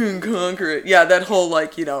 I can conquer it. Yeah, that whole,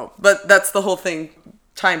 like, but that's the whole thing,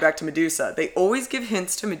 tying back to Medusa. They always give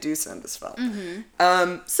hints to Medusa in this film.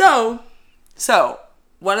 So,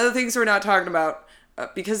 one of the things we're not talking about,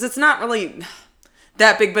 because it's not really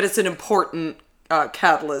that big, but it's an important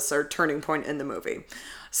catalyst or turning point in the movie.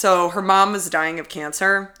 So her mom was dying of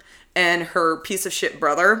cancer, and her piece of shit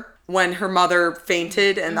brother, when her mother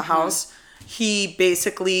fainted in the house, he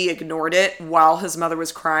basically ignored it while his mother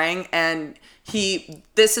was crying, and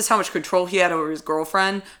this is how much control he had over his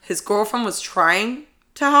girlfriend. His girlfriend was trying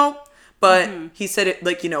to help, but he said it,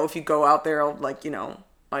 like, if you go out there, like,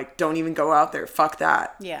 like, don't even go out there. Fuck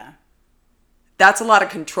that. Yeah. That's a lot of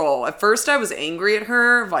control. At first I was angry at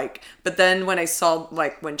her, like, but then when I saw,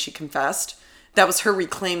 like, when she confessed, that was her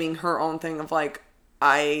reclaiming her own thing of, like,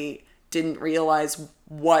 I didn't realize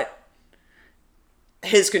what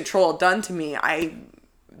his control had done to me.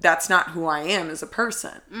 That's not who I am as a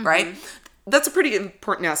person, right? That's a pretty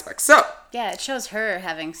important aspect. So, yeah, it shows her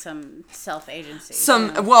having some self-agency.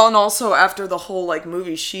 Well, and also after the whole, like,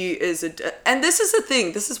 movie, she is and this is the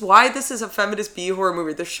thing, this is why this is a feminist B-horror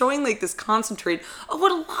movie. They're showing, like, this concentrate of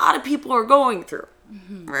what a lot of people are going through,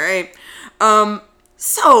 right?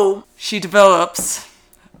 So, she develops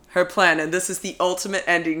her plan, and this is the ultimate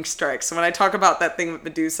ending strike. So when I talk about that thing with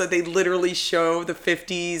Medusa, they literally show the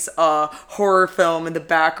 50s horror film in the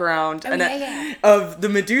background of the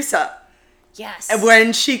Medusa. Yes.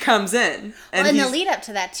 When she comes in. And in the lead up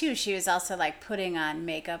to that, too, she was also, like, putting on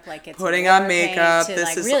makeup, like it's putting on makeup. To, this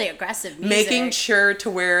like, is really aggressive music. Making sure to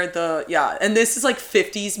wear and this is, like,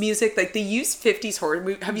 50s music. Like, they use 50s horror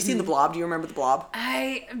movie. Have you seen The Blob? Do you remember The Blob?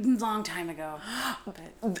 Long time ago.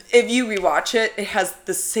 But. If you rewatch it, it has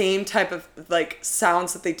the same type of, like,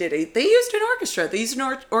 sounds that they did. They used an orchestra. They used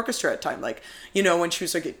an orchestra at time. Like, when she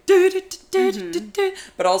was, like,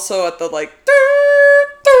 but also at the, like,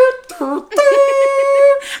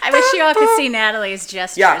 I wish you all could see Natalie's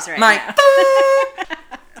gestures right now.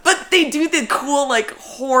 But they do the cool, like,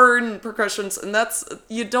 horn percussions, and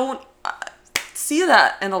you don't see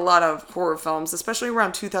that in a lot of horror films, especially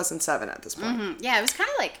around 2007 at this point. Yeah, it was kind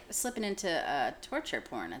of like slipping into torture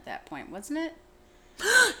porn at that point, wasn't it?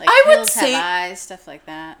 Like, I would Hills say Have Eyes, stuff like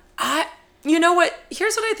that. You know what?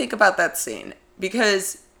 Here's what I think about that scene,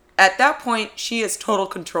 because at that point, she has total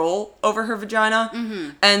control over her vagina.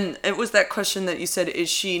 And it was that question that you said, is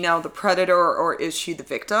she now the predator or is she the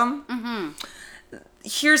victim?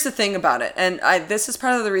 Here's the thing about it. And this is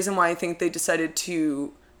part of the reason why I think they decided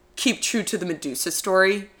to keep true to the Medusa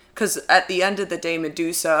story, because at the end of the day,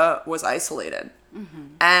 Medusa was isolated.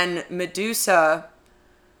 And Medusa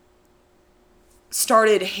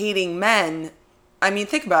started hating men. I mean,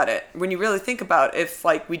 think about it. When you really think about if,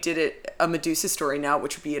 like, we did a Medusa story now,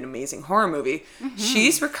 which would be an amazing horror movie,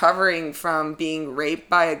 she's recovering from being raped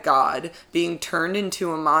by a god, being turned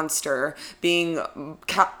into a monster, being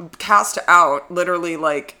cast out, literally,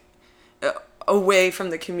 like, away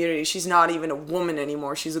from the community. She's not even a woman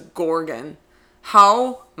anymore. She's a Gorgon.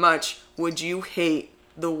 How much would you hate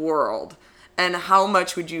the world? And how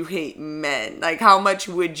much would you hate men? Like, how much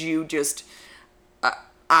would you just...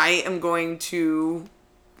 I'm going to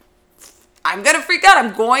freak out.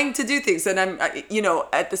 I'm going to do things. And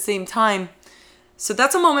at the same time, so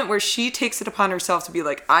that's a moment where she takes it upon herself to be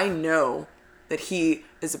like, I know that he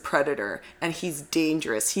is a predator and he's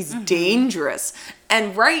dangerous. He's dangerous.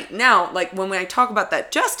 And right now, like when I talk about that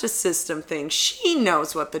justice system thing, she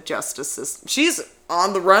knows what the justice system, she's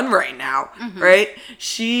on the run right now, right?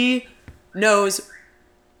 She knows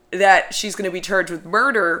that she's going to be charged with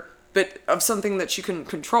murder, but of something that she couldn't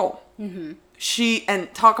control. And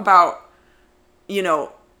talk about, in a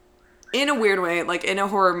weird way, like in a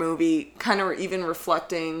horror movie, kind of even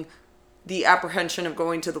reflecting the apprehension of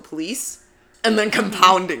going to the police and then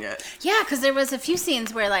compounding it. Yeah, because there was a few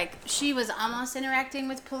scenes where, like, she was almost interacting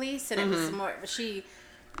with police, and it was more,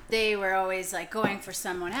 they were always, like, going for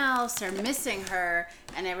someone else or missing her,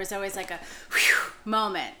 and there was always, like, a whew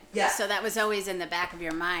moment. Yeah. So that was always in the back of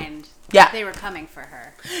your mind. Yeah. They were coming for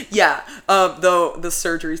her. Yeah. Though the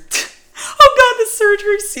surgery... Oh god, the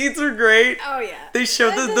surgery scenes are great. Oh yeah. They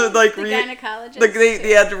showed the gynecologist. Like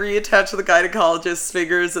they had to reattach the gynecologist's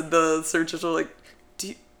fingers, and the surgeons were like,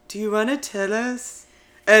 Do you want to tell us?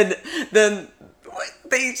 And then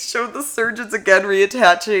they showed the surgeons again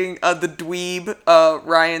reattaching the dweeb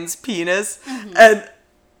Ryan's penis, and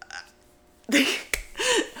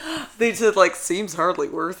they said, like, seems hardly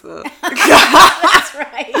worth it. That's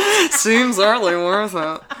right. Seems hardly worth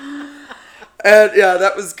it. And yeah,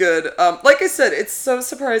 that was good. Like I said, it's so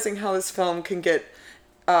surprising how this film can get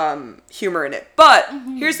humor in it. But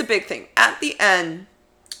here's the big thing. At the end,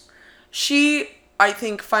 she, I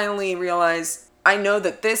think, finally realized, I know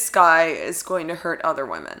that this guy is going to hurt other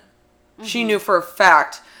women. She knew for a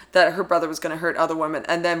fact that her brother was going to hurt other women.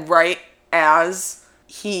 And then right as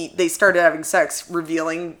they started having sex,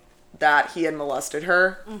 revealing that he had molested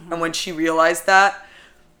her. And when she realized that,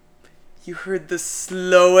 you heard the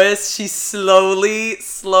slowest. She slowly,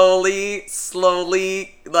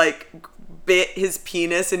 like, bit his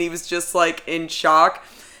penis, and he was just, like, in shock.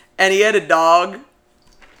 And he had a dog.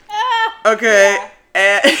 Okay.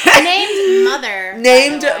 Yeah. Named Mother.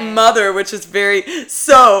 Named Mother, which is very...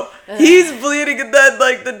 So, he's bleeding, and then,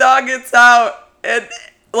 like, the dog gets out, and...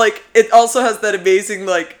 Like, it also has that amazing,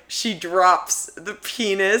 like, she drops the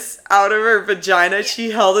penis out of her vagina. Yeah.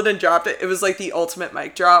 She held it and dropped it. It was, like, the ultimate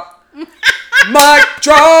mic drop. Mic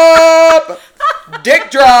drop! Dick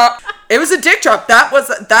drop! It was a dick drop. That's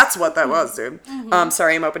what that was, dude.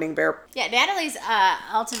 Sorry, I'm opening beer. Yeah, Natalie's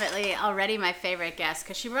ultimately already my favorite guest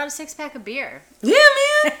because she brought a 6-pack of beer. Yeah,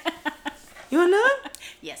 man. You want none?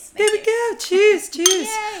 Yes, there we go. Cheers.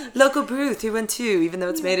 Yay. Local brew 312, even though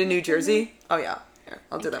it's made in New Jersey. Oh, yeah. Here,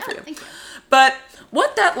 I'll do that for you. Thank you. But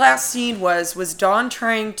what that last scene was Dawn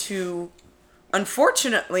trying to,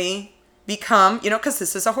 unfortunately, become, because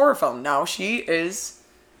this is a horror film. Now she's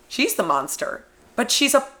the monster. But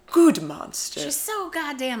she's a good monster. She's so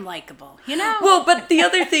goddamn likable, Well, but the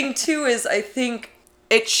other thing, too, is I think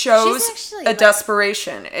it shows a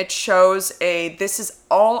desperation. It shows this is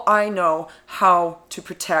all I know how to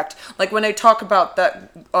protect. Like when I talk about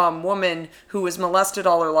that woman who was molested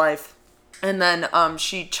all her life, and then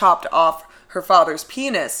she chopped off her father's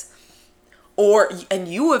penis. And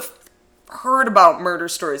you have heard about murder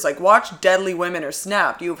stories. Like watch Deadly Women or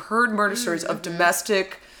Snapped. You've heard murder stories of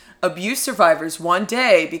domestic abuse survivors one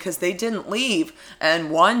day because they didn't leave,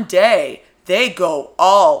 and one day they go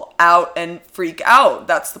all out and freak out.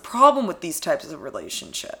 That's the problem with these types of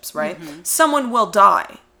relationships, right? Someone will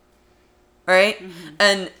die, right?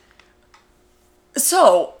 And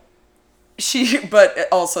so but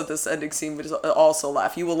also this ending scene would also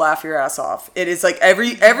laugh. You will laugh your ass off. It is like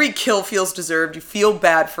every kill feels deserved. You feel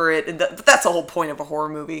bad for it, and that's the whole point of a horror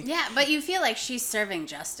movie. Yeah, but you feel like she's serving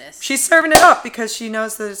justice. She's serving it up because she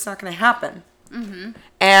knows that it's not going to happen.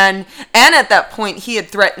 And at that point, he had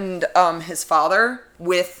threatened his father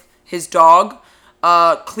with his dog,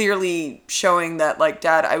 clearly showing that, like,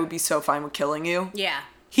 Dad, I would be so fine with killing you. Yeah.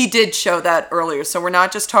 He did show that earlier, so we're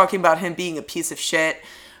not just talking about him being a piece of shit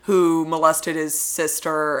who molested his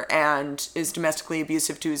sister and is domestically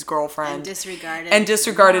abusive to his girlfriend. And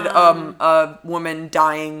disregarded a woman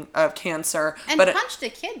dying of cancer. And punched a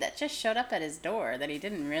kid that just showed up at his door that he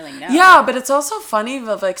didn't really know. Yeah, but it's also funny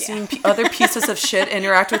of like seeing other pieces of shit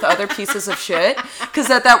interact with other pieces of shit. Because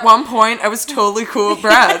at that one point, I was totally cool with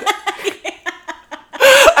Brad.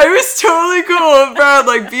 I was totally cool with Brad,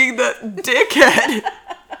 like, being that dickhead.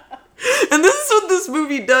 And this is what this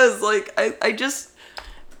movie does. Like,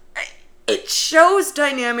 it shows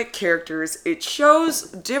dynamic characters. It shows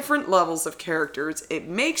different levels of characters. It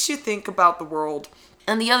makes you think about the world.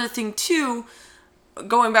 And the other thing, too,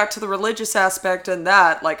 going back to the religious aspect and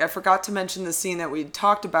that, like, I forgot to mention the scene that we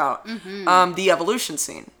talked about. The evolution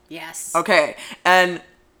scene. Yes. Okay. And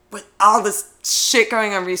with all this shit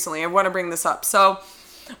going on recently, I want to bring this up. So,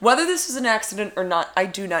 whether this is an accident or not, I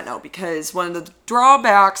do not know, because one of the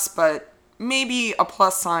drawbacks, but maybe a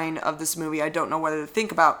plus sign of this movie, I don't know whether to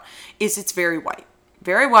think about, is it's very white.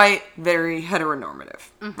 Very white, very heteronormative,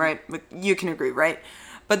 right? You can agree, right?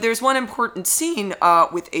 But there's one important scene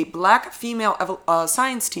with a black female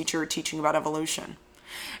science teacher teaching about evolution.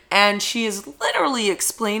 And she is literally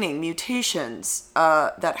explaining mutations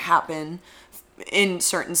that happen in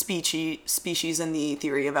certain species in the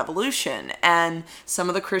theory of evolution. And some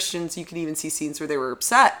of the Christians, you could even see scenes where they were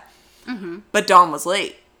upset. But Dawn was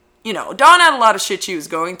late. You know, Dawn had a lot of shit she was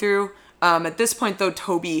going through. At this point, though,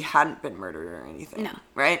 Toby hadn't been murdered or anything. No.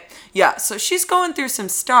 Right? Yeah, so she's going through some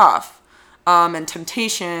stuff. And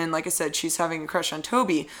temptation, like I said, she's having a crush on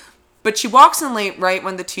Toby. But she walks in late right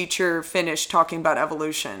when the teacher finished talking about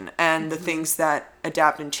evolution and the things that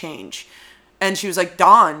adapt and change. And she was like,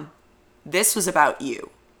 Dawn, this was about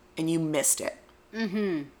you, and you missed it.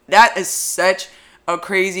 That is such a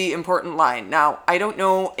crazy, important line. Now, I don't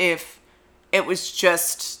know if it was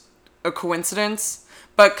just a coincidence,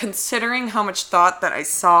 but considering how much thought that I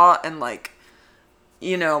saw and, like,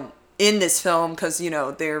 you know, in this film, because, you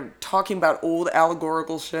know, they're talking about old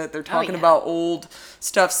allegorical shit, they're talking about old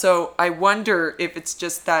stuff, so I wonder if it's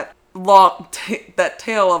just that long, that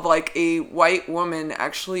tale of, like, a white woman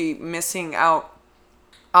actually missing out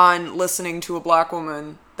on listening to a black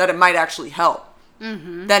woman, that it might actually help.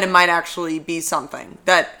 That it might actually be something.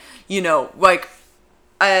 That, you know, like,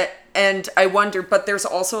 and I wonder, but there's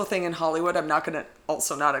also a thing in Hollywood I'm not going to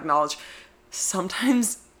also not acknowledge.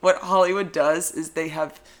 Sometimes what Hollywood does is they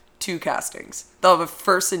have two castings. They'll have a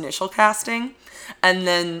first initial casting, and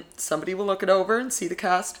then somebody will look it over and see the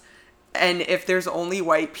cast. And if there's only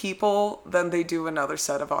white people, then they do another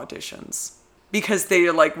set of auditions. Because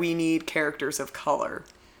they're like, we need characters of color.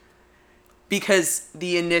 Because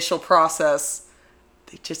the initial process,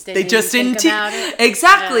 they just didn't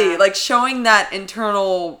exactly like showing that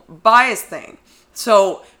internal bias thing.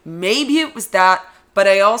 So maybe it was that, but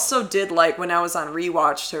I also did like when I was on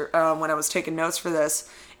rewatch or when I was taking notes for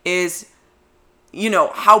this is, you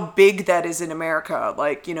know, how big that is in America.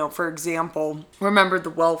 Like, you know, for example, remember the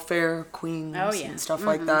welfare queens and stuff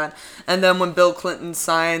like that. And then when Bill Clinton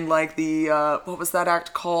signed like the what was that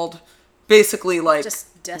act called? Basically, like,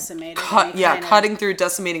 just decimated. Cutting through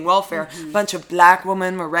decimating welfare. A bunch of black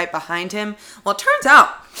women were right behind him. Well, it turns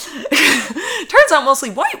out mostly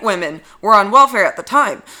white women were on welfare at the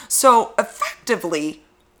time. So effectively,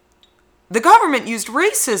 the government used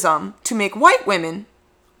racism to make white women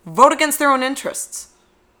vote against their own interests.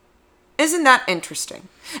 Isn't that interesting?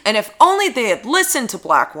 And if only they had listened to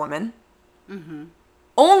black women,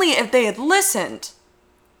 only if they had listened,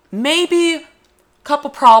 maybe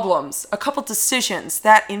couple problems, a couple decisions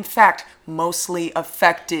that in fact mostly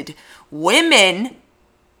affected women.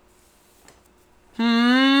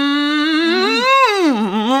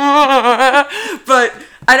 But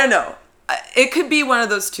I don't know. It could be one of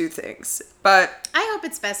those two things. But I hope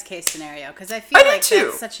it's best case scenario, because I feel like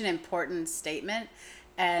that's such an important statement.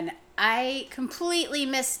 And I completely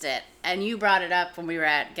missed it. And you brought it up when we were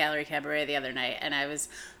at Gallery Cabaret the other night, and I was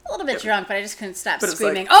a little bit drunk, but I just couldn't stop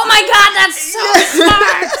screaming, like, oh my God, that's so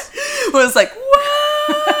smart! I was like,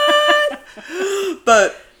 what?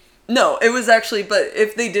 But no, it was actually, but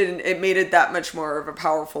if they didn't, it made it that much more of a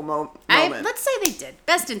powerful moment. Let's say they did.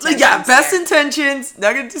 Best intentions. Yeah, best intentions.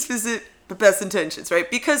 Not going to dismiss it, but best intentions, right?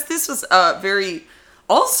 Because this was very,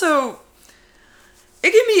 also, it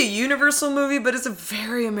can be a universal movie, but it's a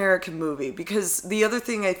very American movie. Because the other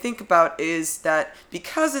thing I think about is that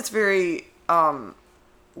because it's very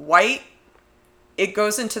white, it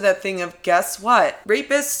goes into that thing of, guess what?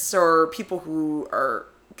 Rapists or people who are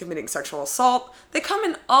committing sexual assault, they come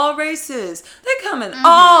in all races. They come in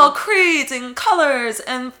all creeds and colors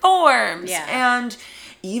and forms and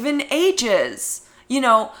even ages. You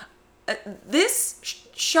know, this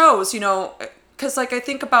shows, you know, because like I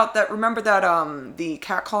think about that. Remember that the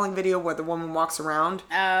catcalling video where the woman walks around,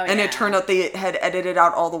 and it turned out they had edited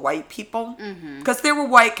out all the white people because there were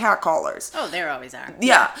white catcallers. Oh, there always are.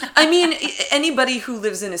 Yeah, I mean anybody who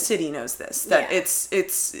lives in a city knows this, that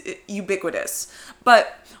it's ubiquitous.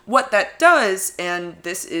 But what that does, and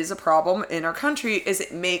this is a problem in our country, is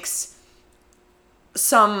it makes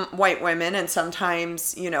some white women and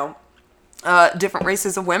sometimes, you know, different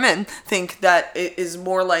races of women think that it is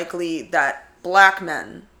more likely that black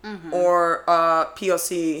men or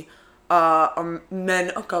POC or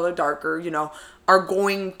men of color darker, you know, are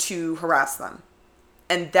going to harass them.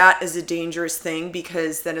 And that is a dangerous thing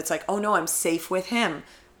because then it's like, oh no, I'm safe with him.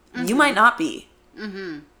 You might not be.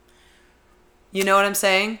 You know what I'm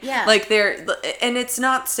saying? Yeah. Like and it's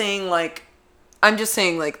not saying like, I'm just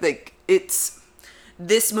saying like it's,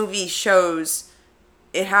 this movie shows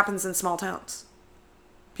it happens in small towns.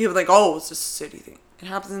 People think, oh, it's just a city thing. It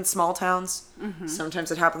happens in small towns. Sometimes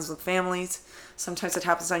it happens with families. Sometimes it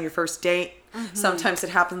happens on your first date. Sometimes it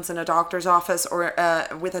happens in a doctor's office or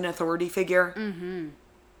with an authority figure.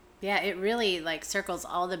 Yeah, it really like circles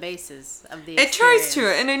all the bases of the experience. It tries to,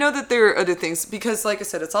 and I know that there are other things because, like I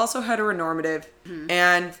said, it's also heteronormative.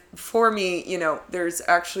 And for me, you know, there's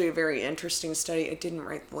actually a very interesting study. I didn't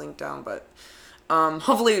write the link down, but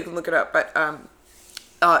hopefully you can look it up. But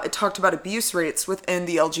it talked about abuse rates within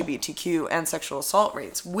the LGBTQ and sexual assault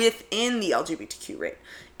rates within the LGBTQ rate.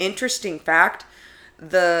 Interesting fact,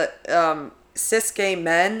 the cis gay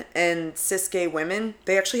men and cis gay women,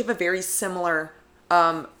 they actually have a very similar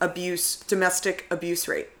domestic abuse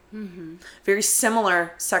rate. Very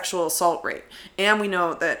similar sexual assault rate. And we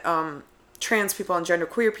know that trans people and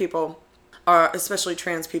genderqueer people, especially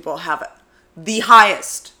trans people, have the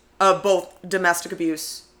highest of both domestic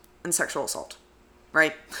abuse and sexual assault.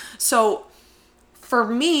 Right? So for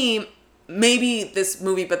me, maybe this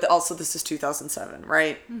movie, but also this is 2007,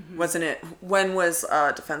 right? Wasn't it? When was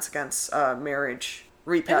Defense Against Marriage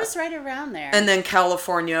repassed? It was right around there. And then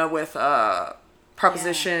California with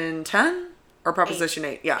Proposition 10 or Proposition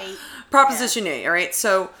 8? Yeah. Proposition 8, all right?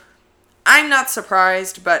 So I'm not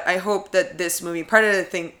surprised, but I hope that this movie, part of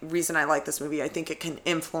the reason I like this movie, I think it can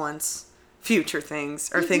influence future things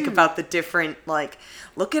or think about the different, like,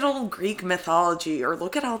 look at old Greek mythology or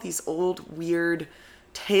look at all these old weird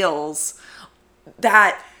tales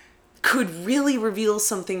that could really reveal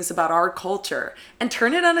some things about our culture and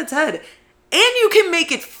turn it on its head. And you can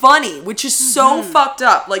make it funny, which is so fucked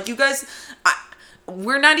up. Like, you guys,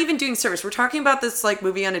 we're not even doing service. We're talking about this like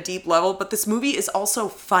movie on a deep level, but this movie is also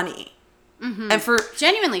funny. And for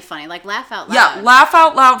genuinely funny, like laugh out loud. Yeah, laugh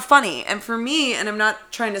out loud funny. And for me, and I'm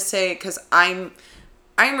not trying to say because I'm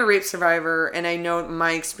a rape survivor and I know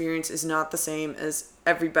my experience is not the same as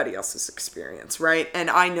everybody else's experience, right? And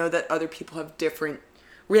I know that other people have different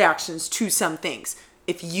reactions to some things.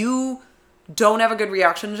 If you don't have a good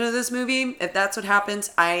reaction to this movie, if that's what happens,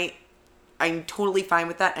 I'm totally fine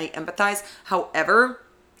with that. I empathize. However,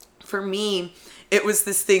 for me, it was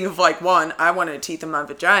this thing of like, one, I wanted teeth in my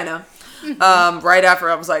vagina. Right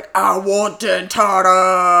after I was like, I want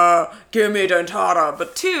dentata, give me dentata.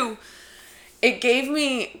 But two, it gave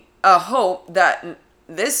me a hope that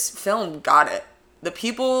this film got it. The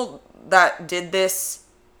people that did this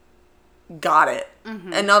got it.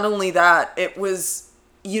 And not only that, it was,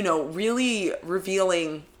 you know, really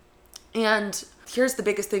revealing. And here's the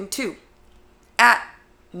biggest thing too. At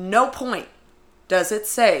no point does it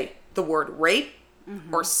say the word rape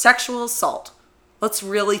or sexual assault. Let's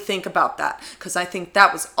really think about that, because I think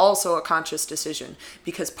that was also a conscious decision,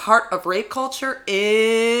 because part of rape culture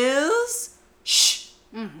is shh,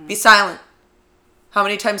 be silent. How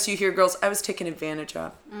many times do you hear girls, I was taken advantage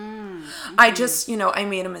of? I just, you know, I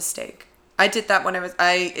made a mistake. I did that when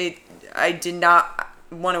I did not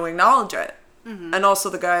want to acknowledge it. And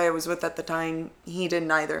also the guy I was with at the time, he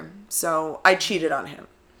didn't either. So I cheated on him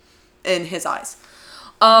in his eyes.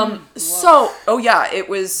 So, oh yeah, it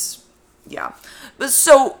was, yeah. But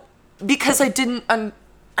so, because I didn't,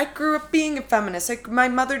 I grew up being a feminist. My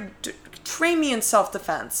mother trained me in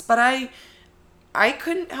self-defense, but I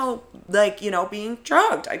couldn't help, like, you know, being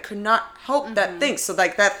drugged. I could not help that thing. So,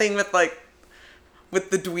 like, that thing with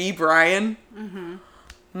the dweeb Ryan,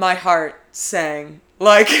 my heart sang.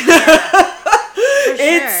 Like,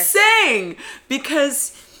 it sang,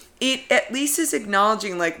 because it at least is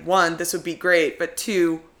acknowledging, like, one, this would be great, but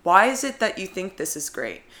two, why is it that you think this is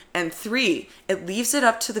great? And three, it leaves it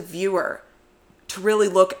up to the viewer to really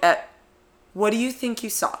look at, what do you think you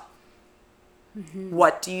saw?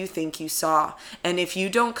 What do you think you saw? And if you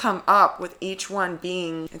don't come up with each one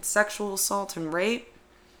being it's sexual assault and rape,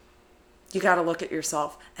 you got to look at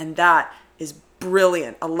yourself. And that is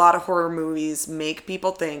brilliant. A lot of horror movies make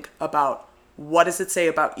people think about, what does it say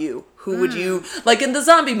about you? Who would you, like in the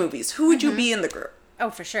zombie movies, who would you be in the group? Oh,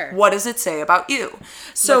 for sure. What does it say about you?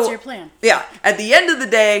 So, what's your plan? Yeah. At the end of the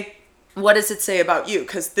day, what does it say about you?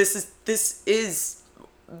 Because this is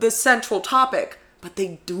the central topic, but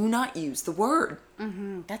they do not use the word.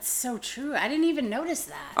 That's so true. I didn't even notice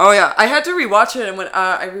that. Oh yeah, I had to rewatch it, and when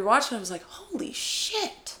I rewatched it, I was like, holy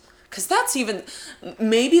shit. Because that's even,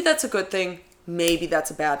 maybe that's a good thing, maybe that's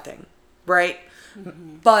a bad thing, right?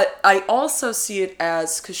 But I also see it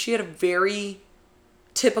as, because she had a very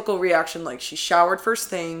typical reaction, like she showered first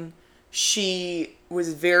thing, she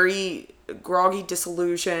was very groggy,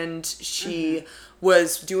 disillusioned, she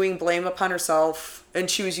was doing blame upon herself, and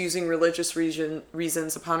she was using religious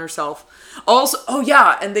reasons upon herself. Also, oh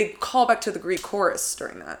yeah, and they call back to the Greek chorus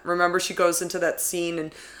during that. Remember, she goes into that scene,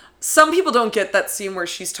 and some people don't get that scene where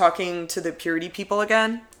she's talking to the purity people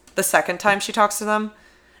again, the second time she talks to them,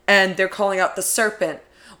 and they're calling out the serpent.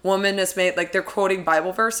 Woman is made, like they're quoting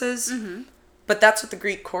Bible verses. But that's what the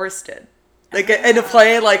Greek chorus did. Like in a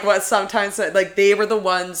play, like what sometimes, like they were the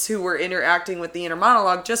ones who were interacting with the inner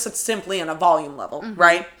monologue just simply on a volume level,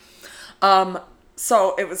 right?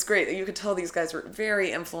 So it was great. You could tell these guys were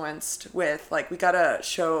very influenced with, like, we gotta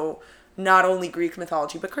show not only Greek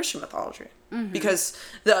mythology, but Christian mythology. Because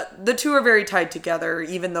the two are very tied together,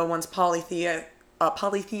 even though one's polytheistic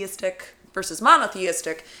versus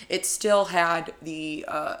monotheistic, it still had the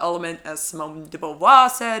element, as Simone de Beauvoir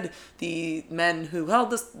said, the men who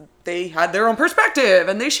held this, they had their own perspective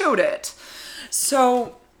and they showed it.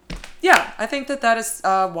 So, yeah, I think that is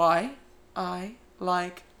why I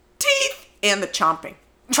like teeth and the chomping.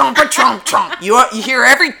 Chomp, chomp, chomp. You hear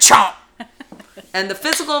every chomp. And the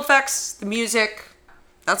physical effects, the music,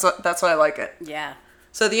 that's why I like it. Yeah.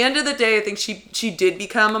 So at the end of the day, I think she did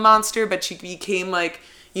become a monster, but she became like,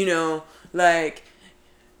 you know, like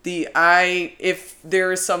if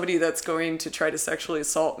there is somebody that's going to try to sexually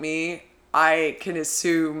assault me, I can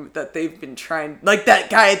assume that they've been trying, like that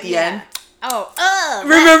guy at the end. Oh,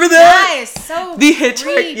 remember that? Guy is so the hitchhike,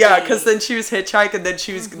 creepy. yeah, because then she was hitchhiking, and then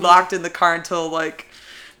she was locked in the car until like,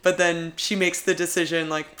 but then she makes the decision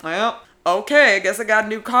like, well, okay, I guess I got a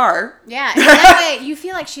new car. Yeah, and that way you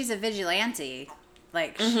feel like she's a vigilante.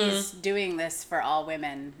 Like, she's doing this for all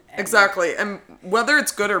women. Exactly. And whether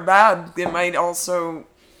it's good or bad, it might also,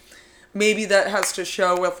 maybe that has to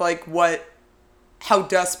show with, like, how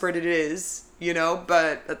desperate it is, you know?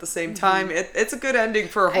 But at the same time, it's a good ending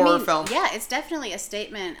for a horror film. Yeah, it's definitely a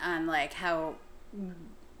statement on, like, how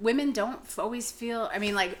women don't always feel, I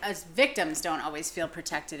mean, like, as victims don't always feel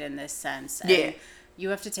protected in this sense. And you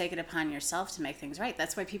have to take it upon yourself to make things right.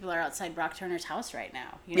 That's why people are outside Brock Turner's house right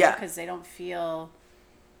now. You know, because they don't feel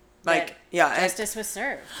like justice was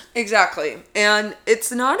served. Exactly. And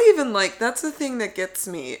it's not even like, that's the thing that gets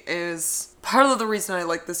me, is part of the reason I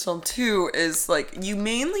like this film too is like you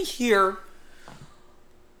mainly hear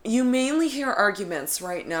arguments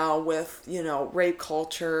right now with, you know, rape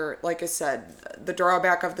culture. Like I said, the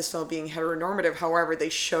drawback of this film being heteronormative, however, they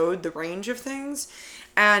showed the range of things.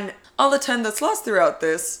 And all the time that's lost throughout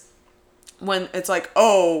this, when it's like,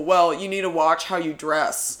 oh, well, you need to watch how you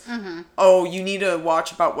dress. Oh, you need to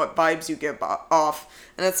watch about what vibes you give off.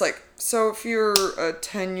 And it's like, so if you're a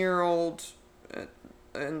 10-year-old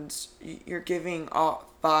and you're giving off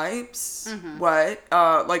vibes, what?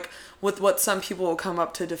 Like, with what some people will come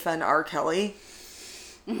up to defend R. Kelly,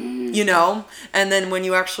 you know? And then when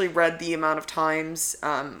you actually read the amount of times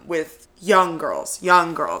with young girls,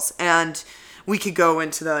 and we could go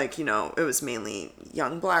into the, like, you know, it was mainly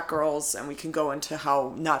young black girls, and we can go into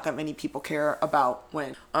how not that many people care about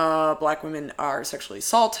when black women are sexually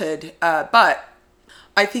assaulted. But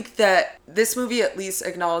I think that this movie at least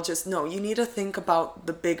acknowledges, no, you need to think about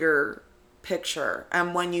the bigger picture.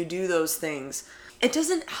 And when you do those things, it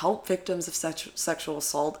doesn't help victims of sexual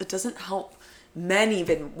assault. It doesn't help men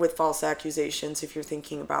even with false accusations, if you're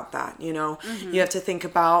thinking about that, you know. You have to think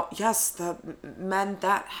about, yes, the men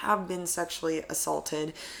that have been sexually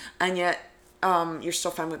assaulted, and yet you're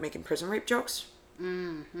still fine with making prison rape jokes.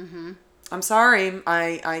 I'm sorry,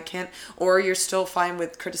 I can't. Or you're still fine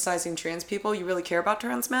with criticizing trans people. You really care about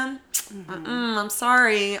trans men? I'm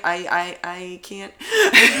sorry, I can't.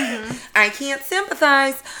 I can't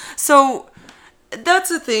sympathize. So that's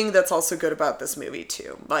the thing that's also good about this movie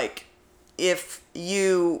too. Like, if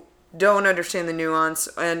you don't understand the nuance,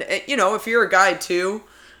 and, you know, if you're a guy too,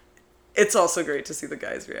 it's also great to see the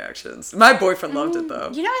guys' reactions. My boyfriend loved it, though.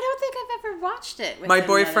 You know, I don't think I've ever watched it with my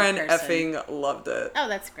boyfriend effing loved it. Oh,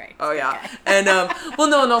 that's great. Oh, yeah. Okay. And, well,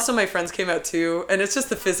 no, and also my friends came out, too. And it's just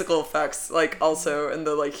the physical effects, like, also, and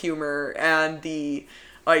the, like, humor, and the,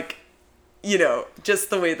 like, just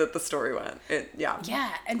the way that the story went.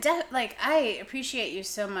 Yeah, and I appreciate you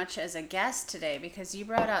so much as a guest today because you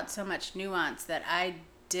brought out so much nuance that I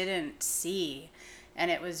didn't see, and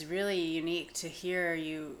it was really unique to hear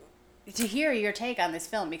your take on this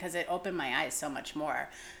film because it opened my eyes so much more.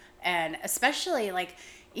 And especially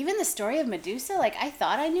even the story of Medusa, I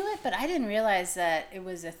thought I knew it, but I didn't realize that it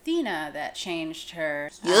was Athena that changed her.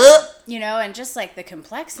 And just the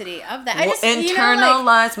complexity of that.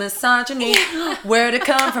 Internalized misogyny. Where'd it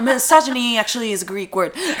come from? Misogyny actually is a Greek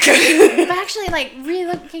word. But actually,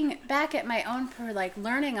 re-looking back at my own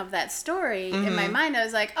learning of that story, in my mind, I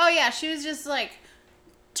was like, oh yeah, she was just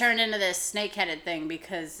turned into this snake-headed thing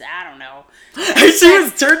because I don't know. She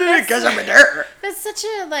was turned into it because I'm a nerd. That's such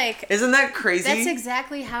a Isn't that crazy? That's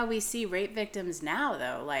exactly how we see rape victims now,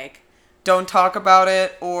 though. Don't talk about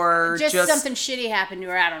it, or just something shitty happened to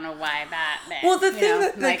her. I don't know why. Well, the thing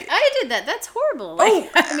that I did that. That's horrible.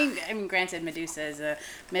 I mean, granted, Medusa is a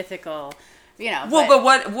mythical. Well, but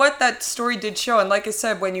what that story did show, and like I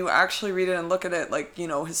said, when you actually read it and look at it,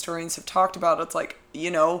 historians have talked about, it's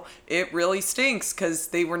it really stinks because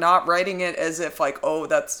they were not writing it as if oh,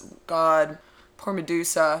 that's God, poor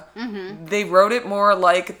Medusa. Mm-hmm. They wrote it more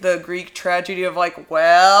like the Greek tragedy of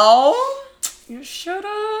well, you should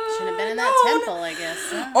have been in that temple, I guess.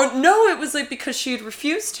 Yeah. Or no, it was because she had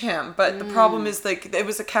refused him, but the problem is it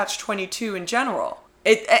was a catch-22 in general.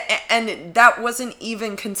 And that wasn't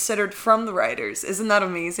even considered from the writers. Isn't that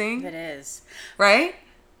amazing? It is. Right?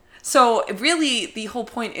 So really, the whole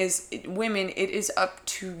point is, women, it is up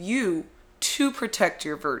to you to protect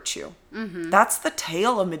your virtue. Mm-hmm. That's the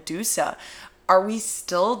tale of Medusa. Are we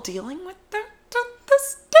still dealing with that to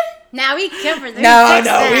this day? Now we covered that. No,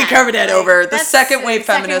 we covered that over. The second wave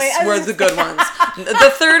feminists were the good ones.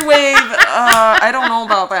 The third wave, I don't know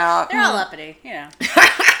about that. They're all uppity,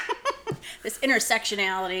 This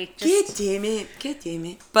intersectionality. God damn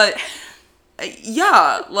it. But,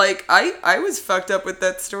 yeah, I was fucked up with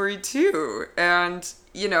that story, too. And,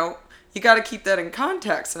 you got to keep that in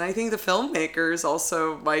context. And I think the filmmakers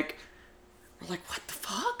also, were like, what the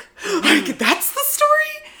fuck? That's the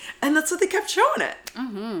story? And that's what they kept showing it.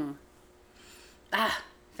 Mm-hmm.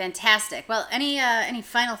 Fantastic. Well, any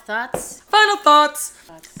final thoughts? Final thoughts.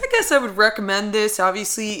 I guess I would recommend this,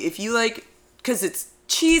 obviously, if you because it's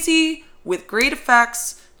cheesy, with great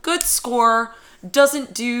effects, good score,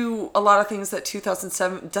 doesn't do a lot of things that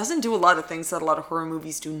 2007, doesn't do a lot of things that a lot of horror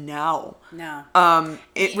movies do now. No.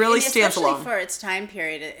 It really stands alone. Especially for its time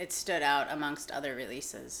period, it stood out amongst other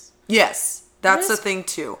releases. Yes, that's the thing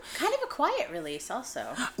too. Kind of a quiet release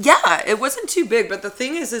also. Yeah, it wasn't too big, but the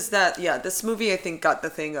thing is that, this movie I think got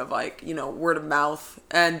the thing of word of mouth,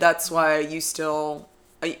 and that's why you still,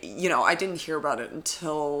 I didn't hear about it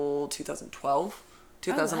until 2012.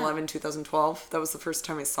 2011, 2012. That was the first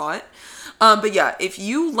time I saw it. But yeah, if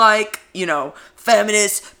you like,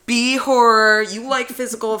 feminist B horror, you like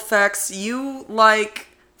physical effects, you like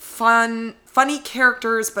funny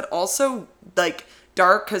characters, but also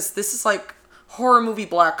dark, because this is horror movie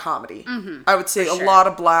black comedy. Mm-hmm, I would say a lot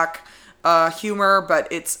of black humor, but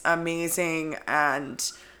it's amazing.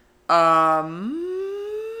 And yeah,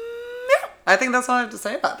 I think that's all I have to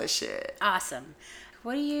say about this shit. Awesome.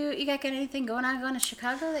 What do you got anything going to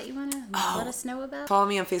Chicago that you want to let us know about? Follow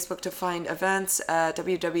me on Facebook to find events at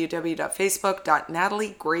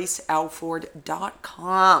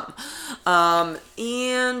www.facebook.nataliegracealford.com.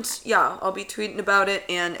 And yeah, I'll be tweeting about it.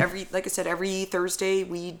 And every Thursday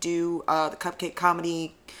we do the Cupcake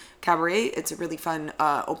Comedy Cabaret. It's a really fun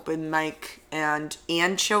open mic and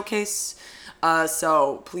showcase.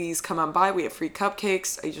 So please come on by. We have free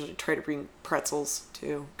cupcakes. I usually try to bring pretzels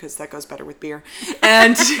too, because that goes better with beer.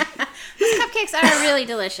 And those cupcakes are really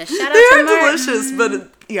delicious. Shout out to Martin. They're delicious,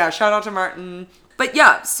 but yeah, shout out to Martin. But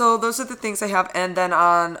yeah, so those are the things I have. And then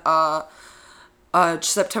on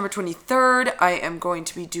September 23rd, I am going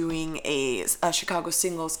to be doing a Chicago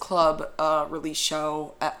Singles Club release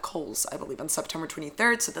show at Kohl's, I believe, on September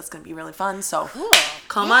 23rd. So that's going to be really fun. So cool.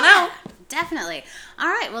 Come on out. Definitely. All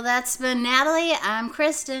right. Well, that's been Natalie. I'm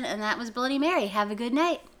Kristen, and that was Bloody Mary. Have a good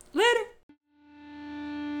night. Later.